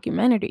in the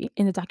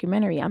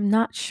documentary, I'm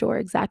not sure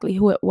exactly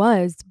who it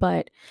was,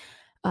 but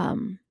I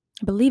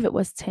believe it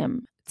was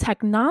Tim.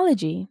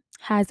 Technology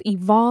has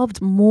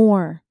evolved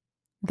more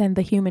than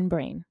the human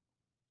brain.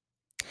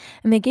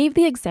 And they gave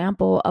the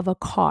example of a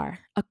car.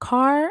 A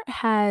car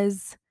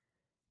has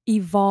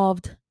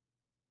evolved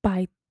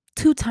by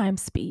 2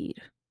 times speed.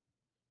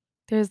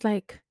 There's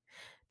like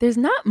there's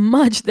not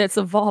much that's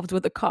evolved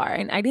with a car,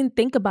 and I didn't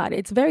think about it.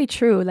 It's very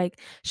true. Like,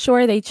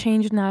 sure, they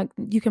changed now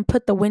you can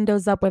put the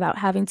windows up without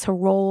having to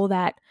roll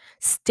that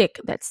stick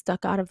that's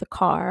stuck out of the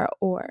car,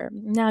 or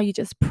now you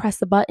just press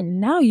a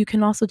button. Now you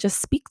can also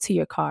just speak to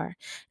your car.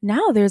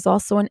 Now there's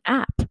also an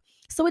app.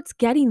 So it's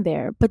getting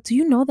there. But do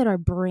you know that our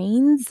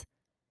brains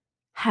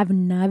have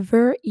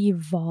never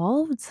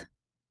evolved?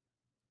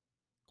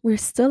 We're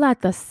still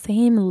at the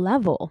same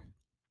level,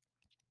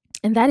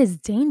 and that is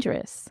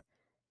dangerous.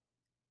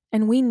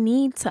 And we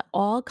need to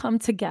all come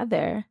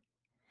together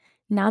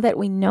now that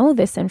we know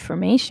this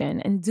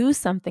information and do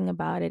something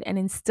about it and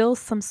instill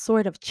some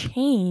sort of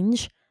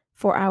change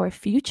for our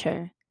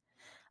future.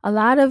 A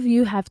lot of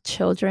you have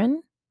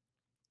children,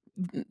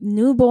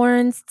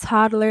 newborns,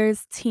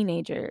 toddlers,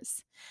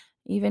 teenagers,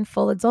 even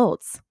full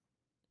adults.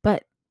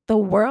 But the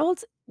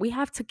world, we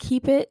have to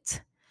keep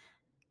it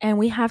and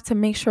we have to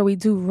make sure we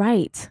do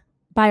right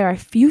by our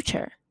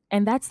future.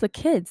 And that's the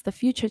kids, the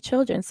future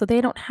children, so they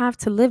don't have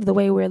to live the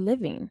way we're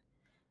living.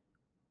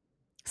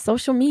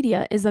 Social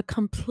media is a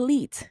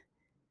complete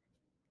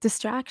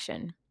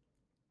distraction.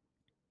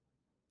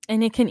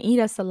 And it can eat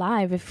us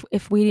alive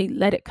if we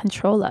let it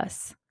control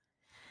us.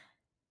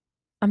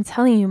 I'm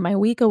telling you, my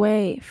week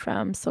away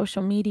from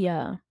social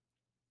media,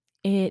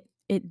 it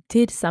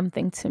did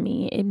something to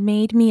me. It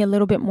made me a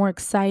little bit more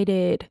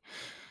excited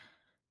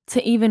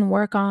to even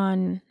work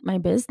on my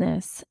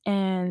business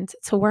and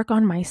to work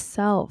on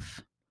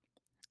myself.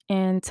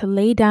 and to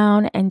lay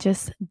down and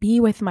just be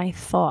with my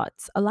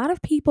thoughts. A lot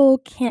of people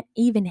can't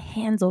even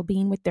handle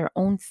being with their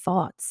own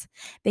thoughts.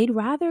 They'd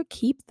rather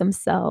keep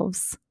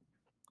themselves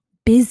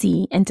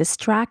busy and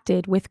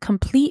distracted with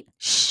complete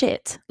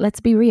shit. Let's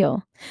be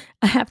real.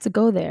 I have to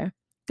go there.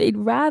 They'd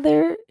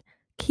rather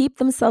keep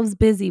themselves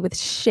busy with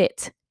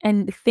shit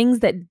and things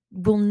that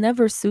will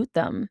never suit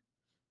them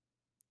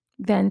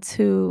than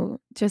to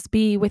just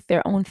be with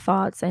their own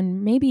thoughts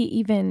and maybe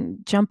even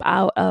jump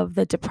out of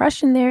the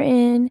depression they're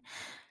in,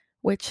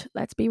 which,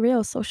 let's be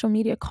real, social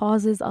media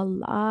causes a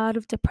lot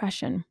of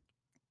depression.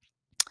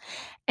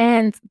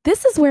 And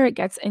this is where it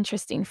gets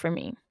interesting for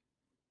me.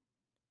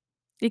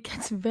 It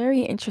gets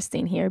very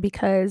interesting here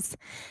because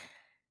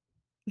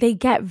they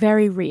get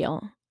very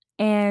real.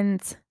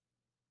 And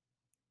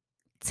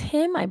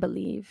Tim, I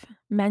believe,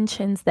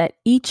 mentions that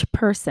each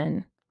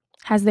person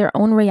has their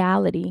own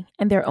reality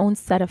and their own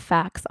set of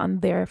facts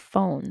on their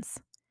phones.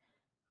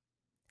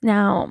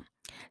 Now,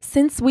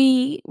 since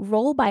we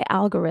roll by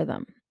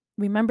algorithm,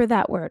 remember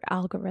that word,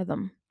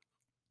 algorithm,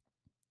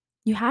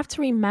 you have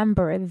to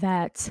remember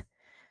that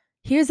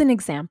here's an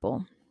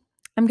example.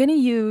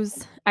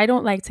 I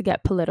don't like to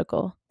get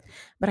political,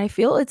 but I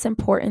feel it's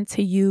important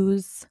to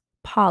use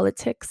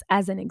politics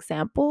as an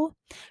example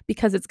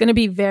because it's going to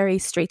be very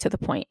straight to the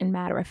point and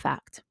matter of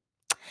fact.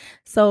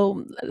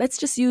 So let's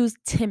just use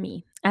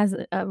Timmy as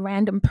a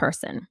random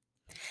person.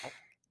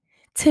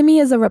 Timmy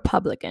is a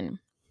Republican.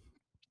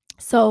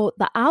 So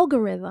the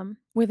algorithm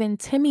within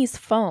Timmy's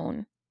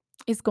phone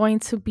is going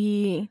to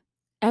be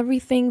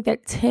everything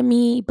that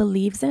Timmy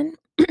believes in,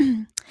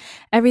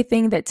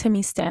 everything that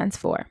Timmy stands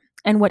for,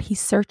 and what he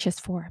searches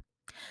for.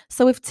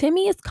 So if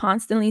Timmy is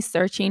constantly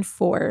searching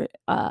for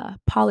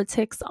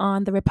politics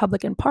on the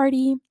Republican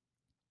Party,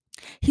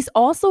 he's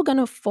also going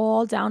to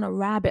fall down a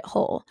rabbit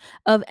hole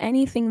of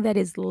anything that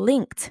is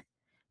linked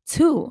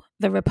to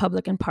the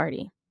Republican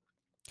Party.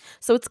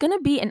 So it's going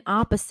to be an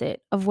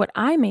opposite of what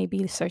I may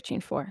be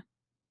searching for.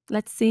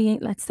 Let's say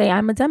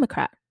I'm a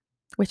Democrat,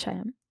 which I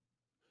am.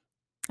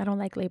 I don't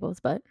like labels,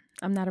 but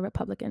I'm not a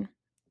Republican.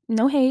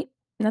 No hate,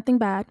 nothing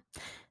bad,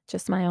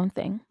 just my own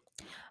thing.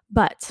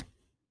 But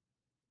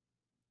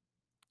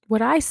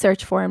what I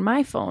search for in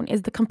my phone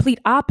is the complete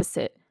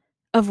opposite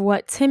of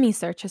what Timmy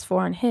searches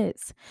for on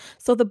his.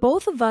 So the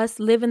both of us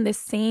live in the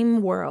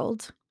same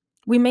world.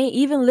 We may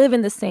even live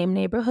in the same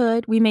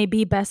neighborhood. We may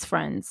be best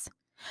friends.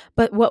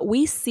 But what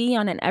we see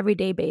on an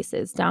everyday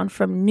basis, down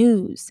from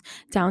news,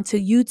 down to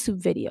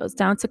YouTube videos,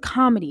 down to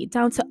comedy,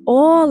 down to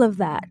all of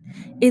that,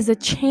 is a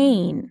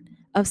chain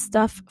of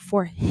stuff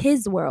for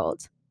his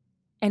world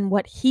and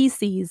what he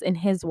sees in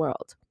his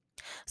world.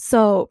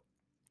 So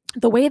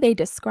the way they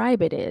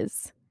describe it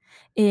is,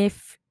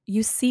 if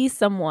you see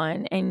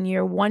someone and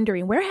you're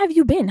wondering, where have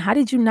you been? How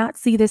did you not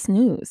see this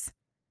news?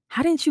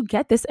 How didn't you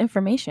get this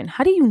information?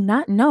 How do you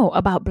not know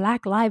about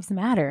Black Lives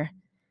Matter?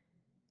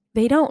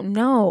 They don't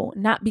know,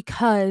 not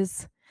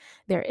because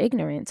they're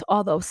ignorant,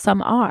 although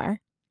some are.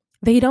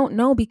 They don't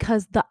know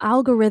because the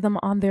algorithm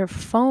on their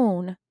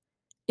phone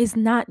is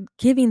not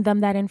giving them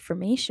that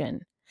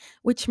information,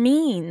 which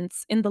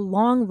means in the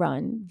long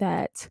run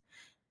that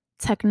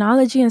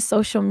technology and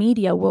social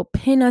media will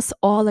pin us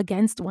all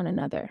against one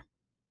another.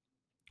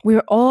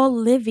 We're all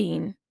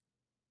living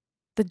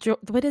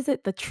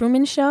the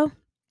Truman Show,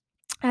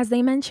 as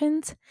they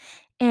mentioned,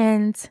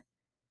 and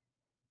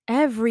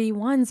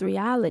everyone's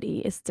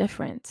reality is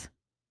different.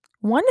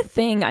 One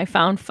thing I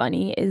found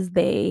funny is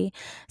they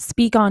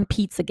speak on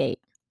Pizzagate,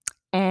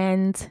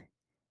 and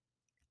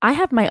I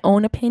have my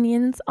own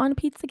opinions on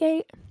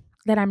Pizzagate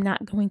that I'm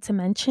not going to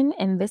mention,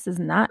 and this is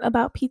not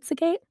about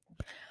Pizzagate.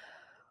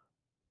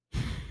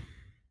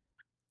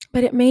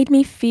 But it made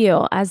me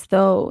feel as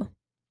though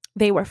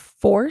they were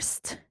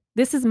forced.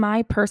 This is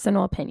my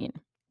personal opinion.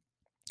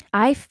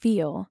 I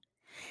feel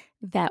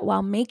that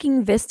while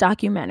making this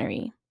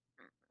documentary,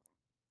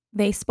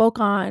 they spoke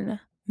on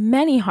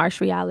many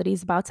harsh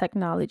realities about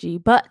technology,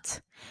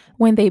 but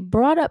when they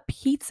brought up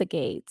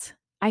Pizzagate,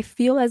 I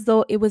feel as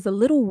though it was a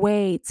little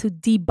way to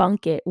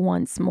debunk it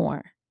once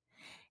more.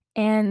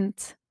 And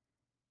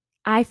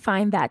I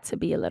find that to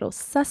be a little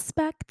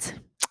suspect,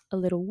 a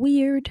little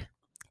weird,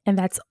 and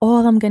that's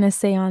all I'm going to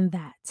say on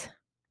that.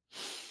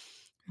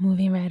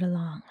 Moving right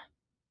along.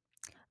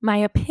 My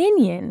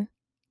opinion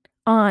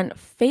on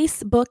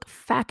Facebook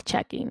fact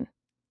checking.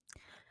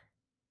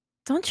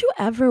 Don't you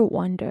ever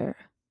wonder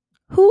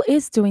who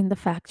is doing the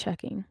fact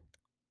checking?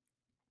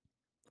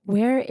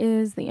 Where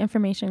is the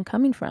information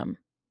coming from?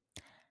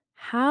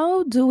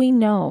 How do we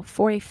know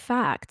for a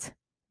fact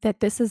that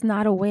this is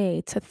not a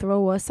way to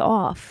throw us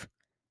off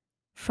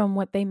from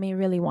what they may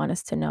really want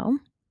us to know?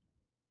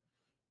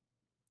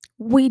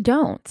 We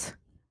don't.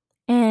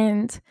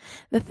 And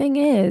the thing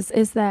is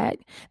that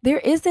there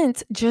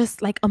isn't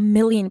just like a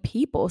million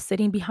people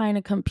sitting behind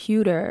a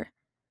computer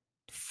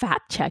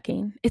fact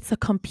checking. It's a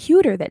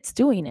computer that's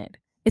doing it.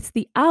 It's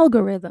the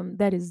algorithm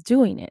that is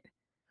doing it.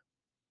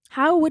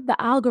 How would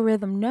the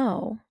algorithm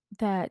know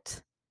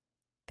that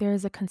there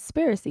is a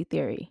conspiracy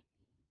theory?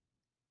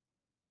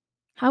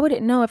 How would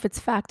it know if it's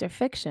fact or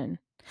fiction?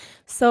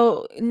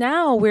 So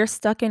now we're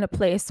stuck in a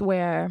place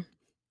where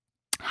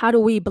how do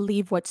we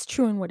believe what's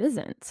true and what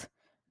isn't?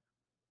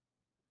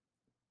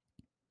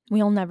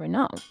 We'll never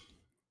know.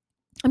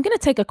 I'm going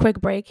to take a quick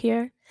break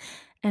here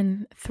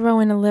and throw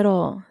in a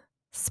little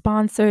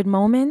sponsored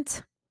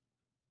moment.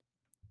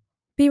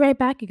 Be right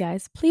back, you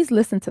guys. Please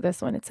listen to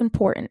this one, it's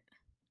important.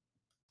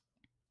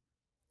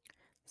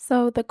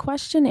 So, the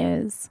question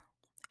is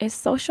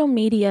social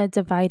media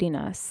dividing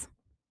us?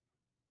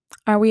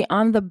 Are we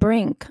on the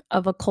brink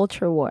of a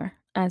culture war,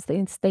 as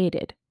they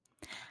stated?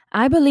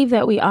 I believe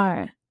that we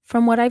are.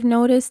 From what I've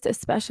noticed,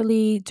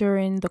 especially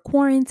during the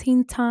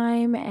quarantine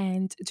time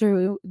and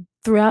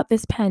throughout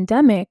this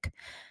pandemic,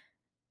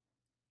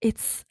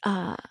 it's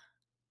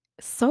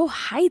so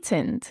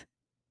heightened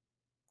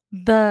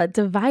the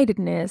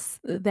dividedness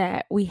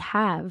that we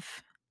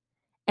have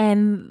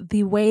and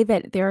the way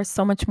that there is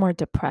so much more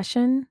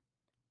depression.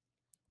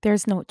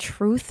 There's no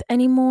truth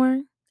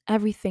anymore.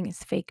 Everything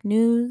is fake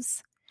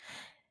news.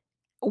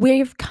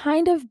 We've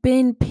kind of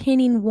been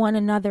pinning one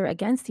another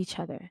against each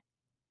other.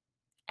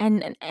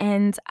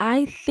 And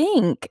I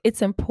think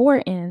it's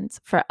important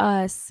for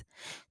us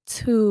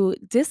to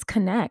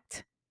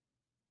disconnect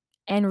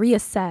and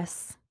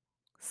reassess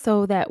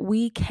so that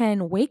we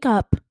can wake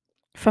up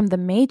from the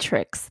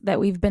matrix that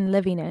we've been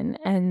living in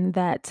and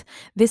that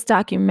this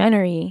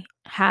documentary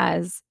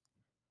has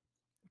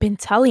been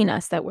telling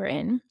us that we're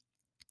in,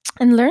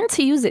 and learn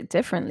to use it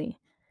differently.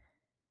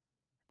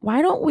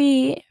 Why don't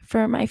we,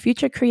 for my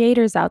future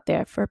creators out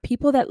there, for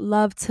people that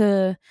love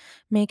to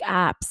make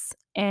apps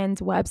and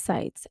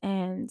websites,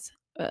 and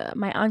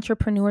my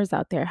entrepreneurs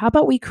out there, how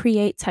about we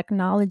create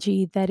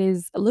technology that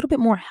is a little bit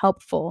more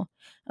helpful,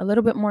 a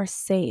little bit more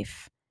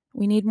safe?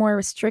 We need more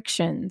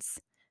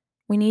restrictions,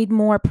 we need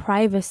more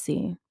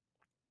privacy.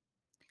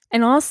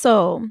 And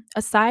also,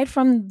 aside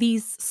from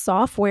these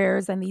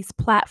softwares and these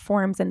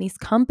platforms and these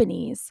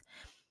companies,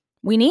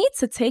 we need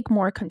to take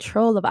more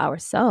control of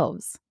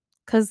ourselves,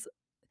 because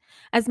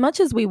as much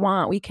as we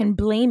want, we can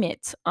blame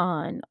it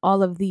on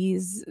all of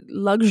these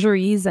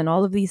luxuries and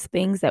all of these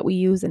things that we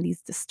use and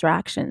these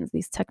distractions,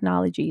 these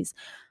technologies.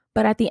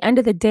 But at the end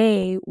of the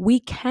day, we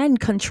can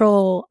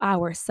control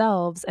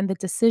ourselves and the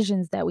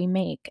decisions that we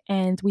make,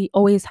 and we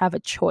always have a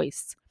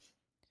choice.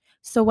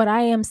 So, what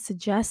I am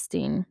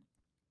suggesting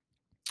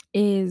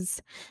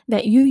is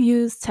that you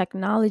use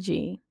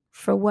technology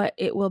for what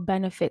it will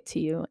benefit to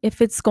you.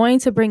 If it's going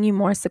to bring you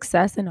more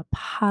success in a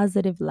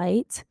positive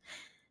light,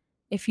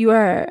 if you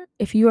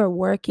are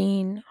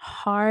working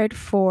hard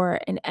for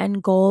an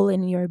end goal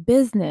in your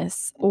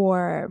business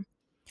or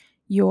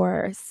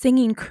your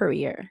singing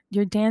career,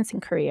 your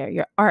dancing career,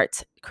 your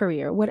art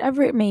career,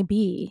 whatever it may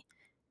be,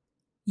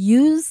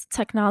 use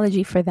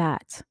technology for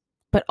that.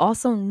 But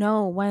also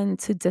know when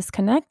to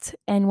disconnect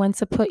and when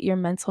to put your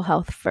mental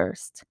health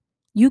first.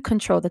 You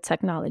control the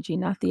technology,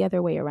 not the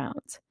other way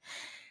around.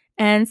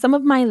 And some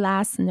of my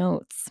last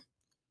notes,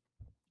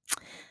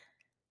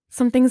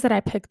 some things that I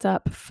picked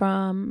up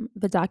from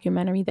the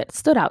documentary that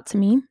stood out to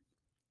me.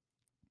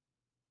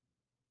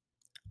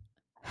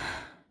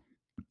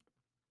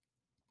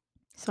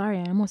 Sorry,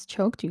 I almost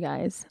choked, you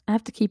guys. I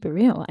have to keep it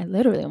real. I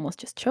literally almost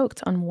just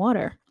choked on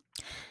water.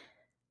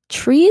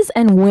 Trees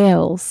and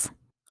whales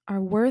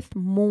are worth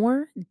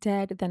more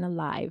dead than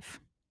alive.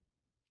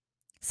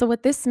 So,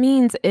 what this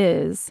means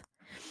is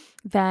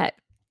that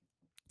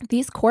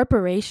these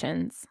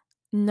corporations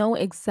know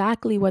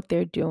exactly what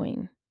they're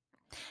doing,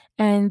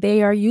 and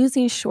they are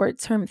using short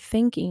term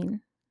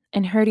thinking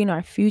and hurting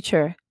our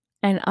future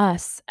and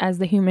us as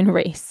the human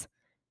race.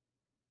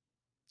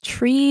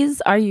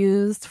 Trees are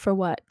used for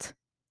what?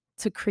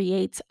 To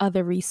create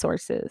other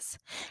resources.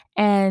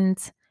 And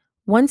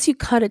once you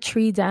cut a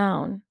tree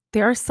down,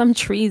 there are some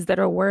trees that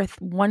are worth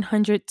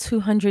 $100,000,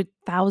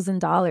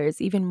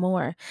 $200,000, even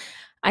more.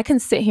 I can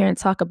sit here and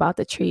talk about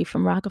the tree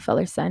from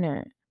Rockefeller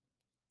Center.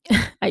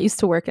 I used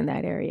to work in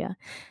that area,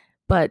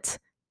 but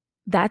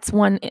that's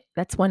one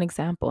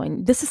example.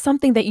 And this is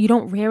something that you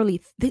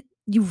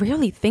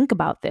rarely think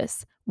about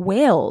this.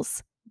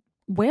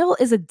 Whale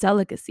is a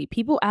delicacy.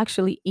 People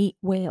actually eat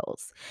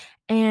whales,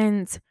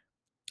 and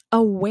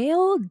a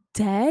whale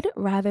dead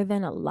rather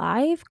than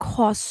alive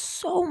costs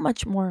so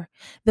much more.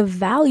 The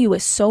value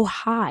is so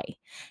high.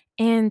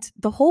 And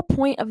the whole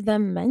point of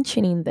them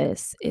mentioning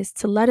this is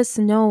to let us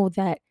know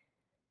that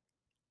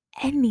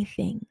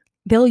anything,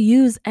 they'll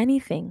use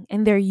anything,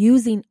 and they're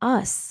using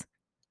us.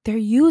 They're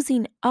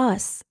using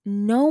us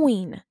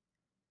knowing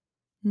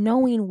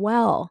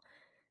well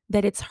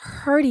that it's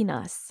hurting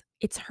us.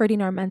 It's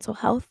hurting our mental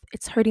health.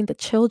 It's hurting the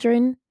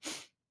children.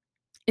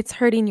 It's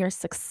hurting your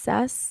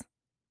success.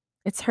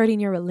 It's hurting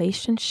your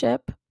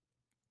relationship.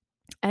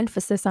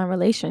 Emphasis on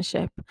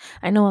relationship.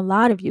 I know a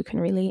lot of you can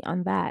relate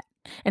on that.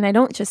 And I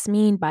don't just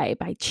mean by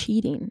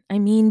cheating. I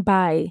mean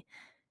by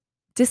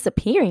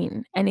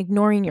disappearing and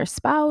ignoring your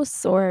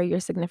spouse or your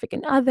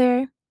significant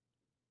other.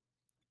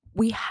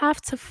 We have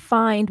to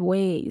find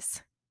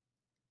ways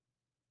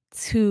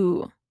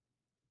to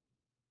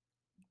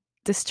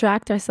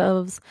distract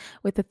ourselves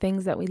with the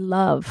things that we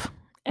love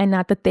and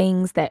not the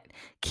things that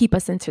keep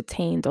us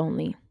entertained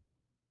only.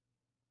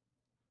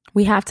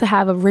 We have to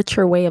have a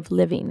richer way of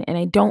living. And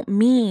I don't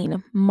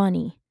mean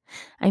money,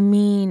 I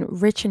mean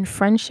rich in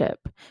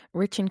friendship,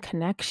 rich in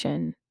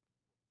connection,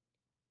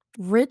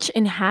 rich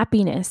in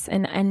happiness,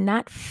 and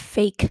not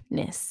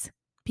fakeness.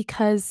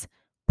 Because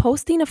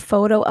posting a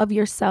photo of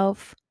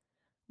yourself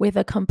with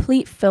a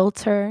complete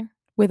filter,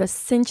 with a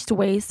cinched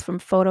waist from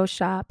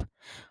Photoshop,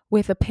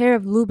 with a pair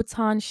of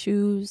Louboutin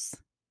shoes,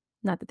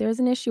 not that there's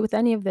an issue with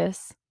any of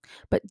this,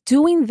 but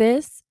doing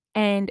this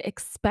and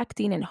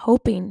expecting and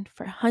hoping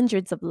for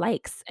hundreds of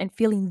likes and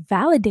feeling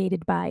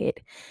validated by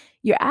it,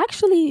 you're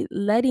actually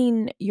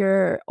letting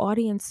your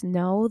audience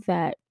know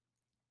that,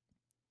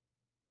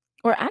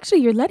 or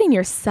actually, you're letting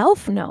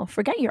yourself know,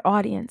 forget your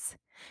audience,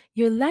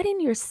 you're letting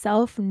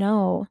yourself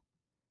know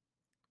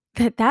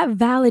that that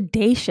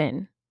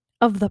validation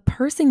of the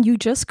person you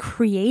just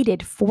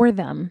created for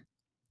them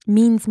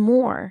means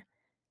more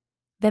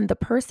than the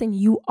person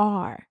you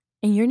are.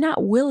 And you're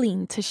not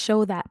willing to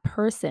show that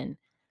person.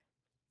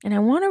 And I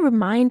want to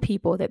remind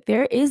people that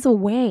there is a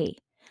way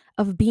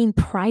of being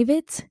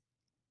private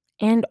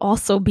and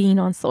also being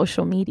on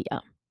social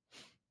media.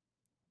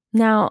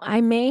 Now,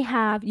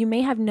 you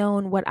may have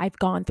known what I've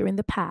gone through in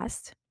the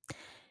past.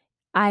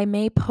 I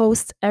may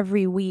post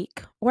every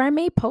week, or I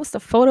may post a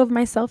photo of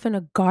myself in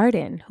a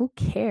garden. Who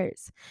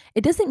cares?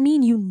 It doesn't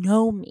mean you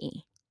know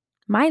me.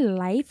 My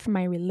life,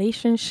 my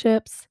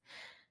relationships,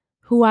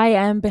 who I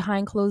am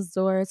behind closed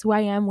doors, who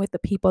I am with the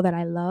people that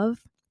I love,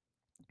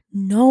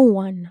 no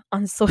one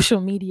on social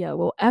media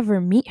will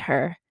ever meet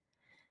her.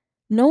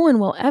 No one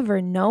will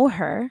ever know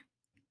her.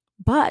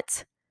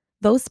 But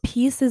those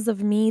pieces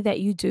of me that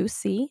you do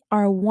see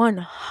are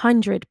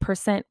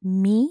 100%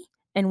 me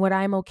and what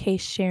I'm okay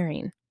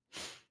sharing.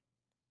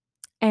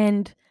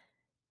 And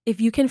if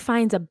you can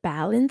find a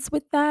balance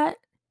with that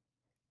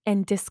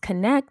and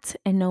disconnect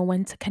and know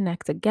when to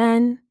connect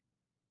again,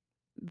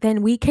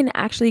 then we can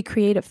actually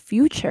create a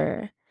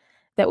future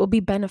that will be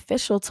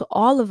beneficial to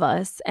all of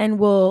us and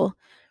will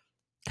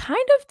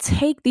kind of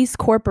take these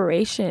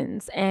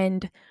corporations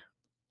and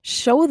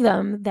show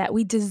them that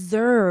we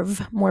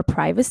deserve more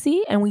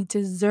privacy and we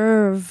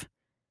deserve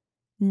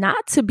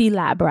not to be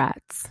lab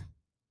rats.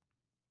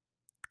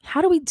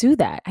 How do we do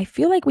that? I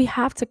feel like we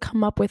have to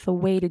come up with a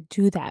way to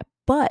do that,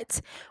 but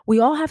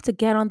we all have to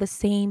get on the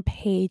same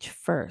page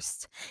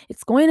first.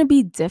 It's going to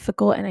be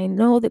difficult, and I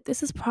know that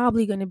this is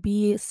probably going to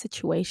be a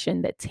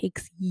situation that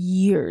takes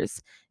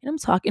years, and I'm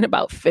talking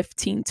about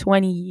 15,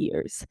 20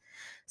 years.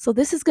 So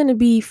this is going to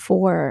be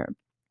for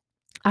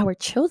our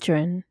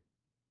children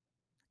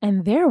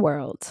and their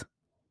world.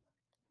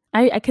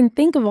 I can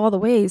think of all the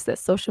ways that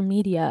social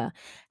media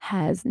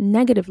has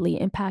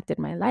negatively impacted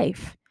my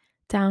life.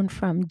 Down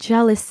from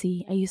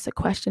jealousy, I used to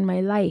question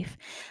my life.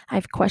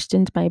 I've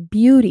questioned my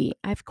beauty.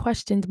 I've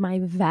questioned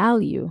my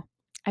value.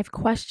 I've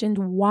questioned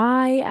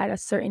why at a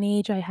certain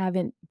age I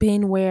haven't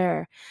been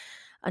where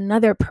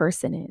another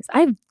person is.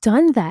 I've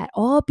done that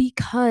all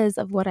because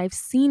of what I've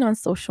seen on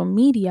social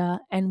media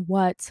and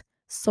what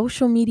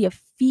social media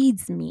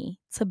feeds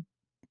me to,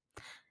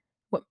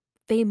 what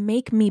they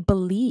make me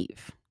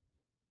believe,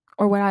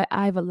 or what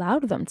I've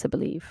allowed them to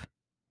believe.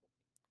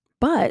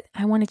 But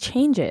I want to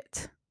change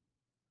it.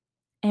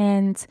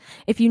 And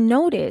if you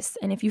notice,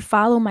 and if you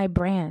follow my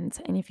brand,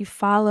 and if you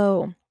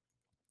follow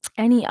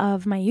any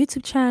of my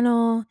YouTube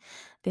channel,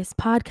 this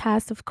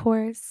podcast, of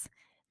course,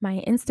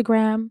 my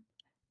Instagram,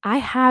 I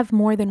have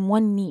more than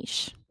one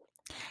niche.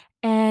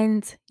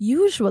 And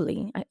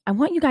usually, I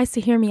want you guys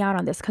to hear me out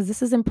on this because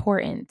this is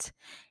important.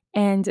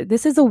 And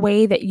this is a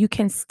way that you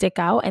can stick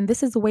out. And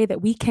this is a way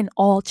that we can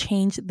all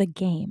change the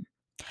game.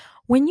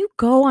 When you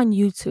go on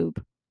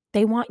YouTube,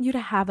 they want you to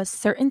have a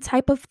certain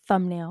type of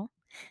thumbnail.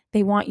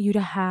 They want you to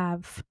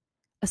have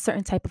a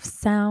certain type of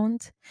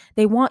sound.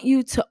 They want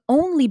you to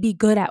only be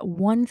good at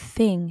one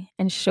thing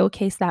and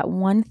showcase that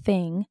one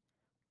thing.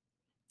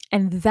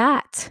 And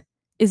that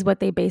is what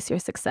they base your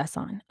success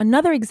on.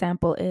 Another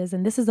example is,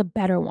 and this is a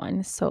better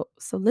one, so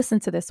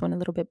listen to this one a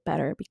little bit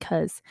better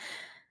because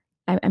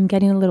I'm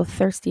getting a little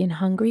thirsty and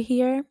hungry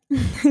here.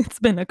 It's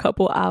been a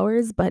couple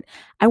hours, but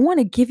I want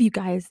to give you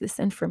guys this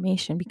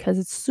information because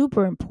it's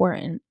super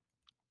important.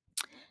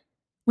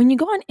 When you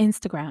go on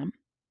Instagram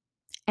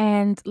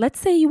and let's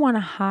say you want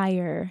to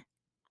hire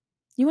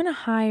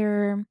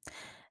an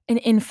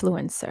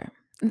influencer.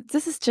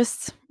 This is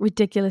just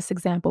ridiculous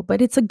example,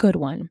 but it's a good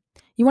one.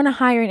 You want to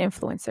hire an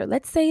influencer.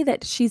 Let's say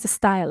that she's a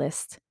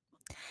stylist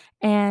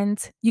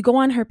and you go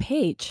on her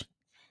page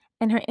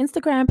and her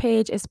Instagram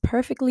page is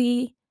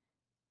perfectly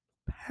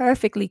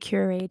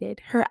curated.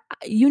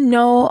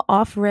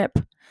 Off rip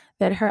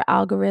that her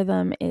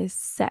algorithm is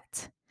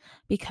set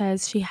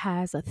because she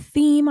has a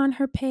theme on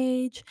her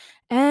page.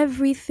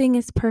 Everything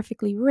is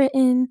perfectly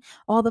written.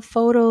 All the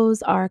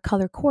photos are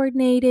color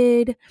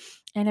coordinated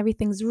and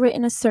everything's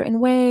written a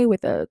certain way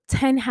with 10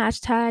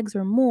 hashtags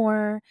or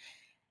more.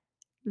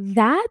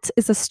 That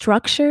is a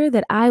structure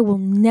that I will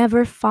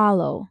never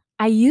follow.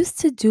 I used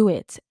to do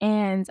it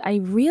and I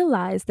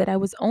realized that I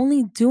was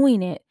only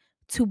doing it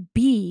to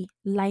be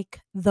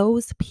like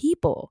those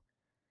people,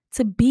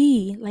 to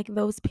be like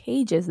those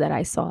pages that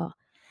I saw.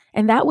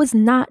 And that was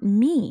not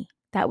me.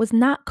 That was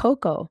not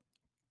Coco.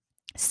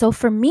 So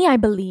for me, I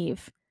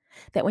believe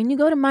that when you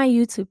go to my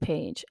YouTube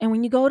page and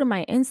when you go to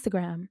my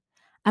Instagram,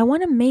 I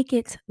want to make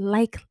it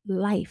like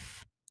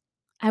life.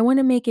 I want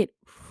to make it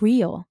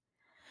real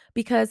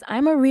because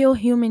I'm a real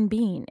human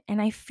being.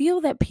 And I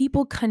feel that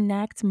people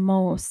connect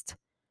most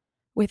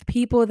with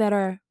people that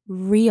are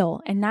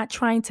real and not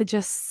trying to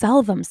just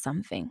sell them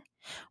something.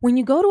 When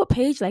you go to a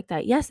page like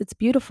that, yes, it's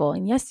beautiful.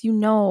 And yes, you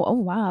know, oh,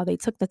 wow, they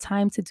took the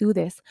time to do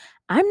this.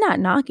 I'm not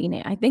knocking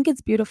it. I think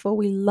it's beautiful.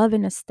 We love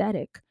an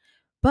aesthetic.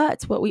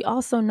 But what we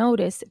also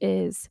notice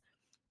is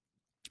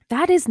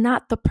that is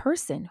not the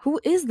person. Who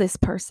is this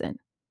person?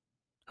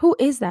 Who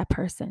is that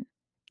person?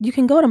 You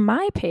can go to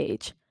my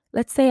page.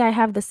 Let's say I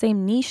have the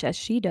same niche as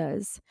she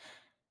does,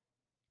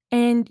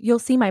 and you'll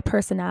see my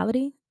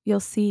personality. You'll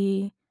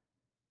see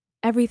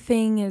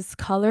everything is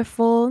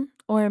colorful,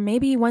 or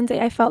maybe one day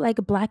I felt like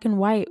black and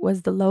white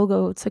was the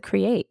logo to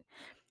create.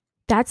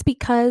 That's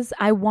because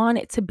I want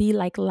it to be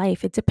like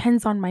life. It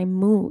depends on my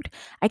mood.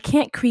 I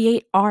can't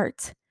create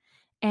art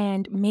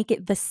and make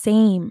it the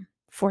same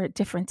for a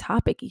different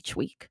topic each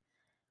week.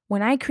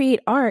 When I create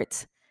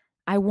art,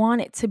 I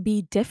want it to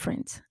be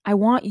different. I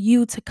want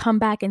you to come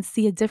back and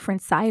see a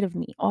different side of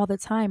me all the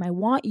time. I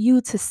want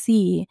you to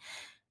see,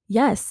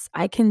 yes,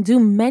 I can do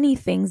many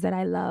things that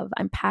I love.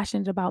 I'm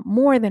passionate about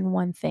more than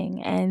one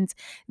thing. And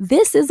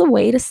this is a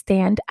way to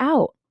stand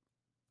out.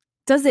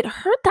 Does it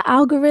hurt the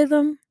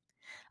algorithm?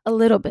 A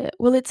little bit.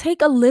 Will it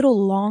take a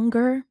little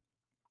longer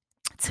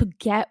to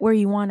get where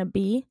you want to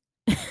be?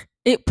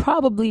 It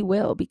probably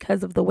will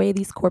because of the way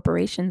these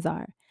corporations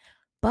are.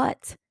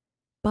 But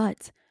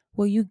But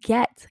will you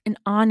get an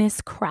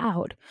honest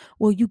crowd?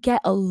 Will you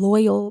get a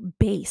loyal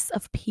base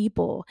of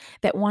people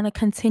that want to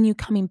continue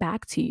coming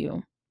back to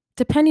you?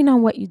 Depending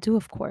on what you do,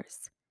 of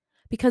course.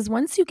 Because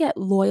once you get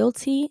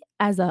loyalty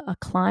as a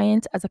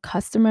client, as a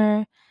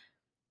customer,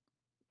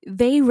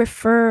 they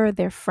refer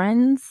their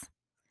friends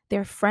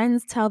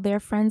tell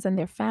their friends and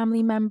their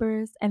family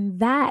members. And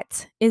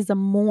that is a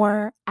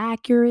more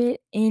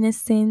accurate,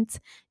 innocent,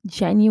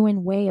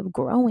 genuine way of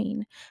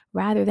growing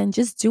rather than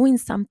just doing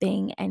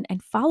something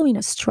and following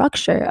a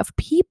structure of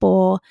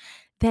people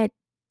that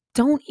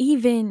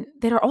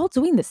that are all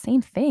doing the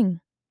same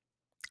thing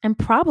and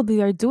probably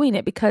are doing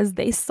it because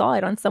they saw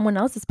it on someone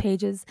else's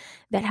pages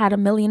that had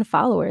 1 million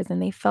followers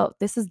and they felt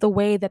this is the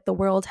way that the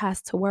world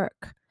has to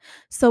work.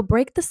 So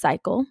break the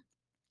cycle.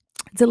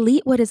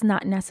 Delete what is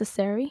not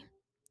necessary.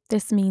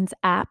 This means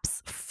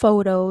apps,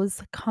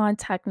 photos,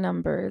 contact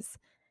numbers,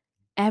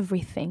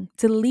 everything.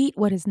 Delete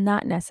what is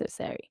not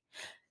necessary.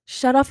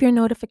 Shut off your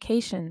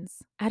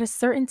notifications at a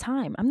certain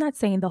time. I'm not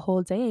saying the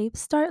whole day.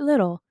 Start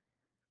little.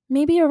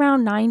 Maybe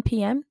around 9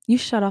 p.m., you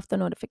shut off the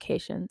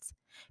notifications.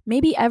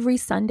 Maybe every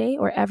Sunday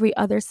or every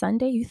other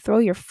Sunday, you throw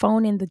your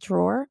phone in the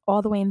drawer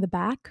all the way in the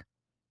back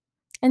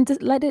and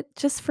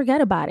just forget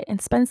about it and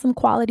spend some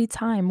quality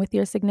time with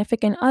your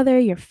significant other,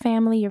 your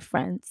family, your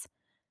friends.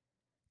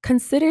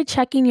 Consider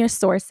checking your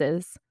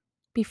sources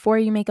before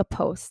you make a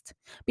post.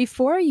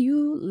 Before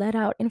you let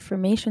out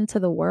information to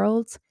the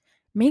world,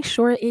 make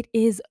sure it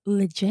is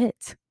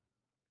legit.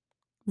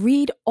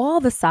 Read all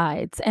the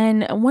sides.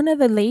 And one of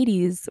the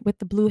ladies with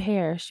the blue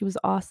hair, she was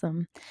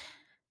awesome.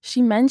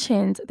 She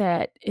mentioned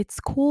that it's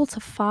cool to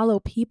follow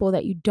people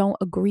that you don't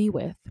agree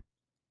with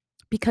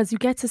because you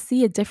get to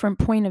see a different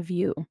point of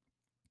view.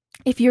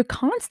 If you're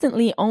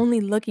constantly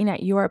only looking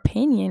at your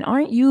opinion,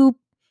 aren't you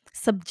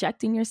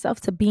subjecting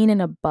yourself to being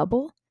in a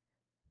bubble?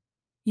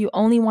 You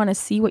only want to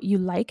see what you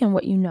like and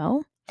what you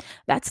know.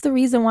 That's the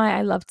reason why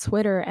I love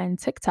Twitter and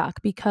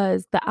TikTok,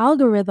 because the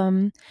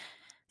algorithm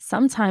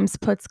sometimes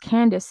puts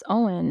Candace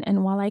Owen.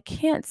 And while I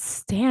can't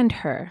stand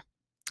her,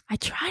 I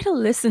try to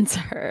listen to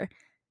her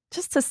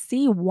just to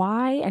see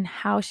why and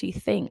how she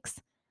thinks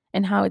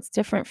and how it's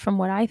different from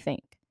what I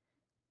think.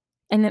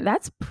 And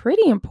that's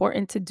pretty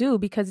important to do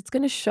because it's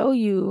going to show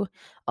you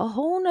a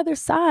whole nother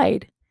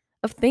side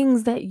of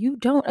things that you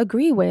don't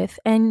agree with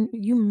and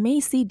you may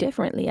see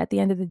differently at the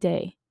end of the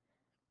day.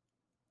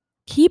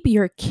 Keep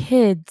your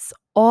kids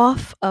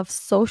off of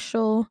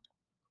social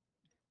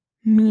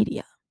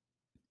media.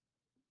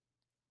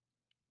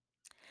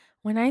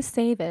 When I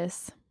say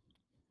this,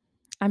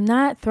 I'm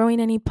not throwing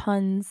any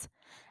puns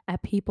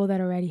at people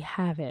that already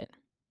have it,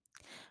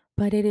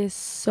 but it is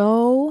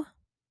so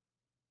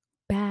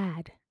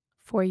bad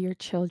for your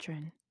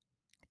children.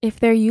 If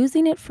they're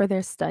using it for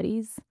their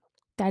studies,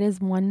 that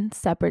is one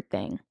separate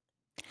thing.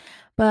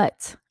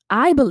 But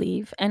I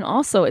believe, and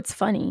also it's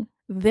funny,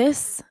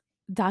 this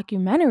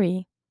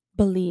documentary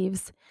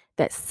believes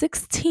that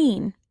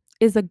 16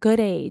 is a good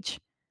age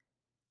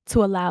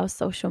to allow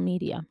social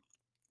media.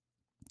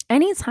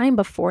 Anytime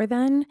before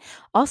then,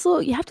 also,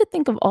 you have to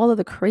think of all of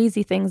the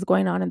crazy things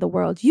going on in the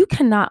world. You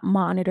cannot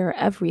monitor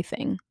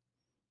everything.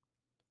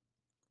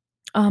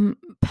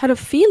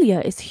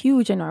 Pedophilia is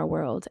huge in our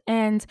world,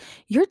 and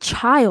your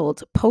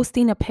child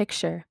posting a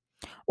picture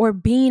or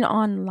being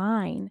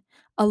online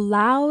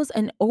allows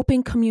an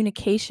open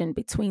communication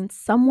between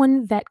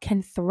someone that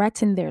can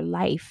threaten their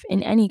life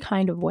in any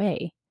kind of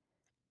way.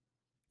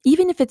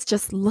 Even if it's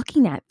just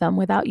looking at them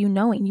without you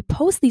knowing, you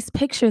post these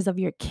pictures of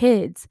your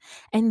kids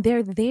and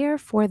they're there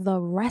for the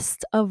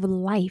rest of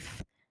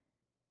life.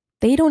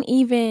 They don't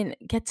even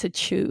get to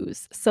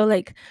choose. So,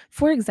 like,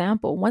 for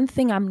example, one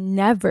thing I'm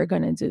never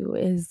going to do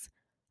is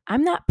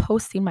I'm not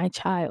posting my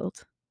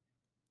child.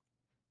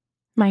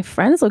 My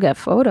friends will get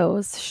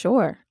photos.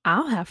 Sure,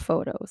 I'll have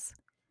photos.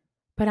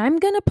 But I'm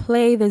going to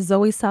play the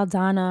Zoe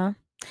Saldana,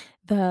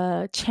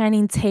 the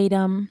Channing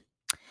Tatum,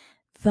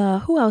 the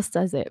who else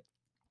does it?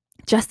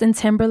 Justin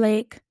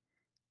Timberlake.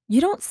 You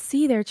don't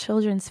see their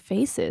children's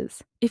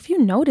faces. If you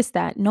notice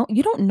that, no,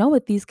 you don't know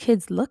what these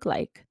kids look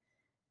like.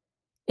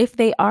 If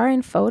they are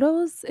in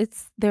photos,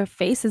 it's their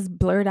face is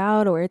blurred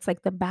out, or it's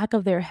like the back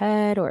of their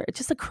head, or it's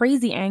just a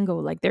crazy angle,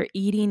 like they're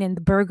eating and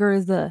the burger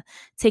is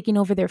taking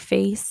over their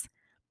face.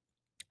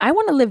 I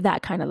want to live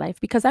that kind of life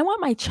because I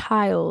want my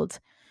child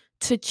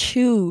to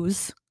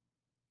choose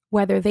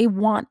whether they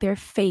want their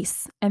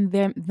face and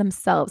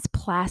themselves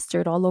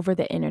plastered all over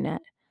the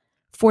internet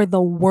for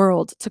the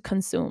world to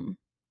consume.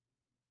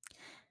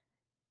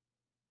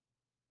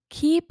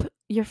 Keep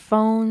your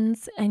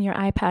phones and your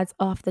iPads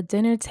off the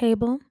dinner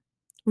table.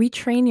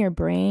 Retrain your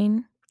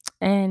brain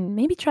and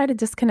maybe try to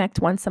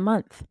disconnect once a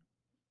month.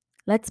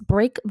 Let's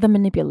break the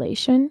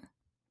manipulation.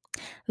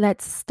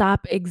 Let's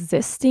stop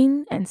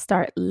existing and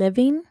start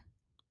living.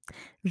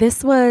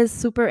 This was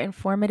super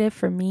informative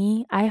for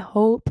me. I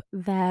hope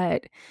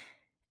that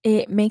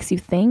it makes you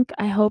think.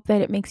 I hope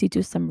that it makes you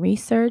do some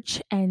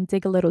research and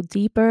dig a little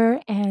deeper.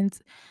 And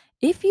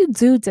if you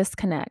do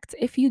disconnect,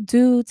 if you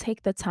do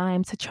take the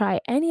time to try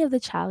any of the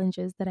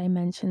challenges that I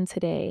mentioned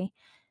today,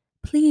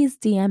 please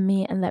DM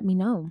me and let me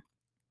know.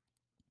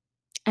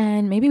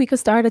 And maybe we could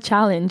start a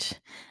challenge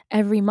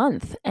every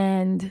month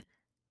and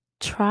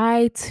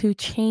try to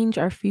change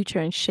our future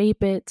and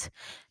shape it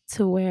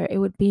to where it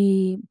would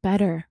be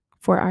better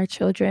for our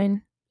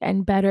children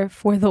and better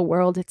for the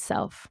world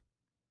itself.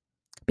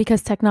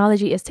 Because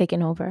technology is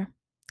taking over.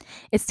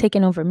 It's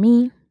taken over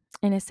me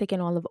and it's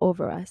taken all of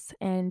over us.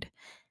 And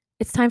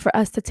it's time for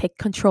us to take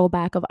control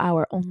back of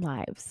our own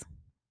lives.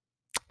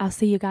 I'll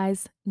see you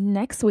guys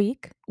next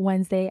week,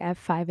 Wednesday at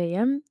 5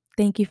 a.m.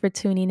 Thank you for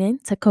tuning in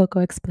to Coco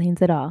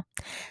Explains It All.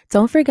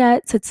 Don't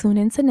forget to tune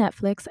into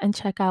Netflix and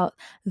check out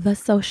The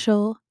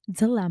Social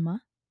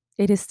Dilemma.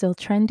 It is still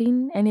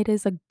trending and it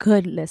is a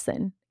good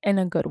listen and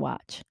a good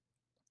watch.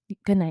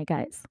 Good night,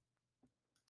 guys.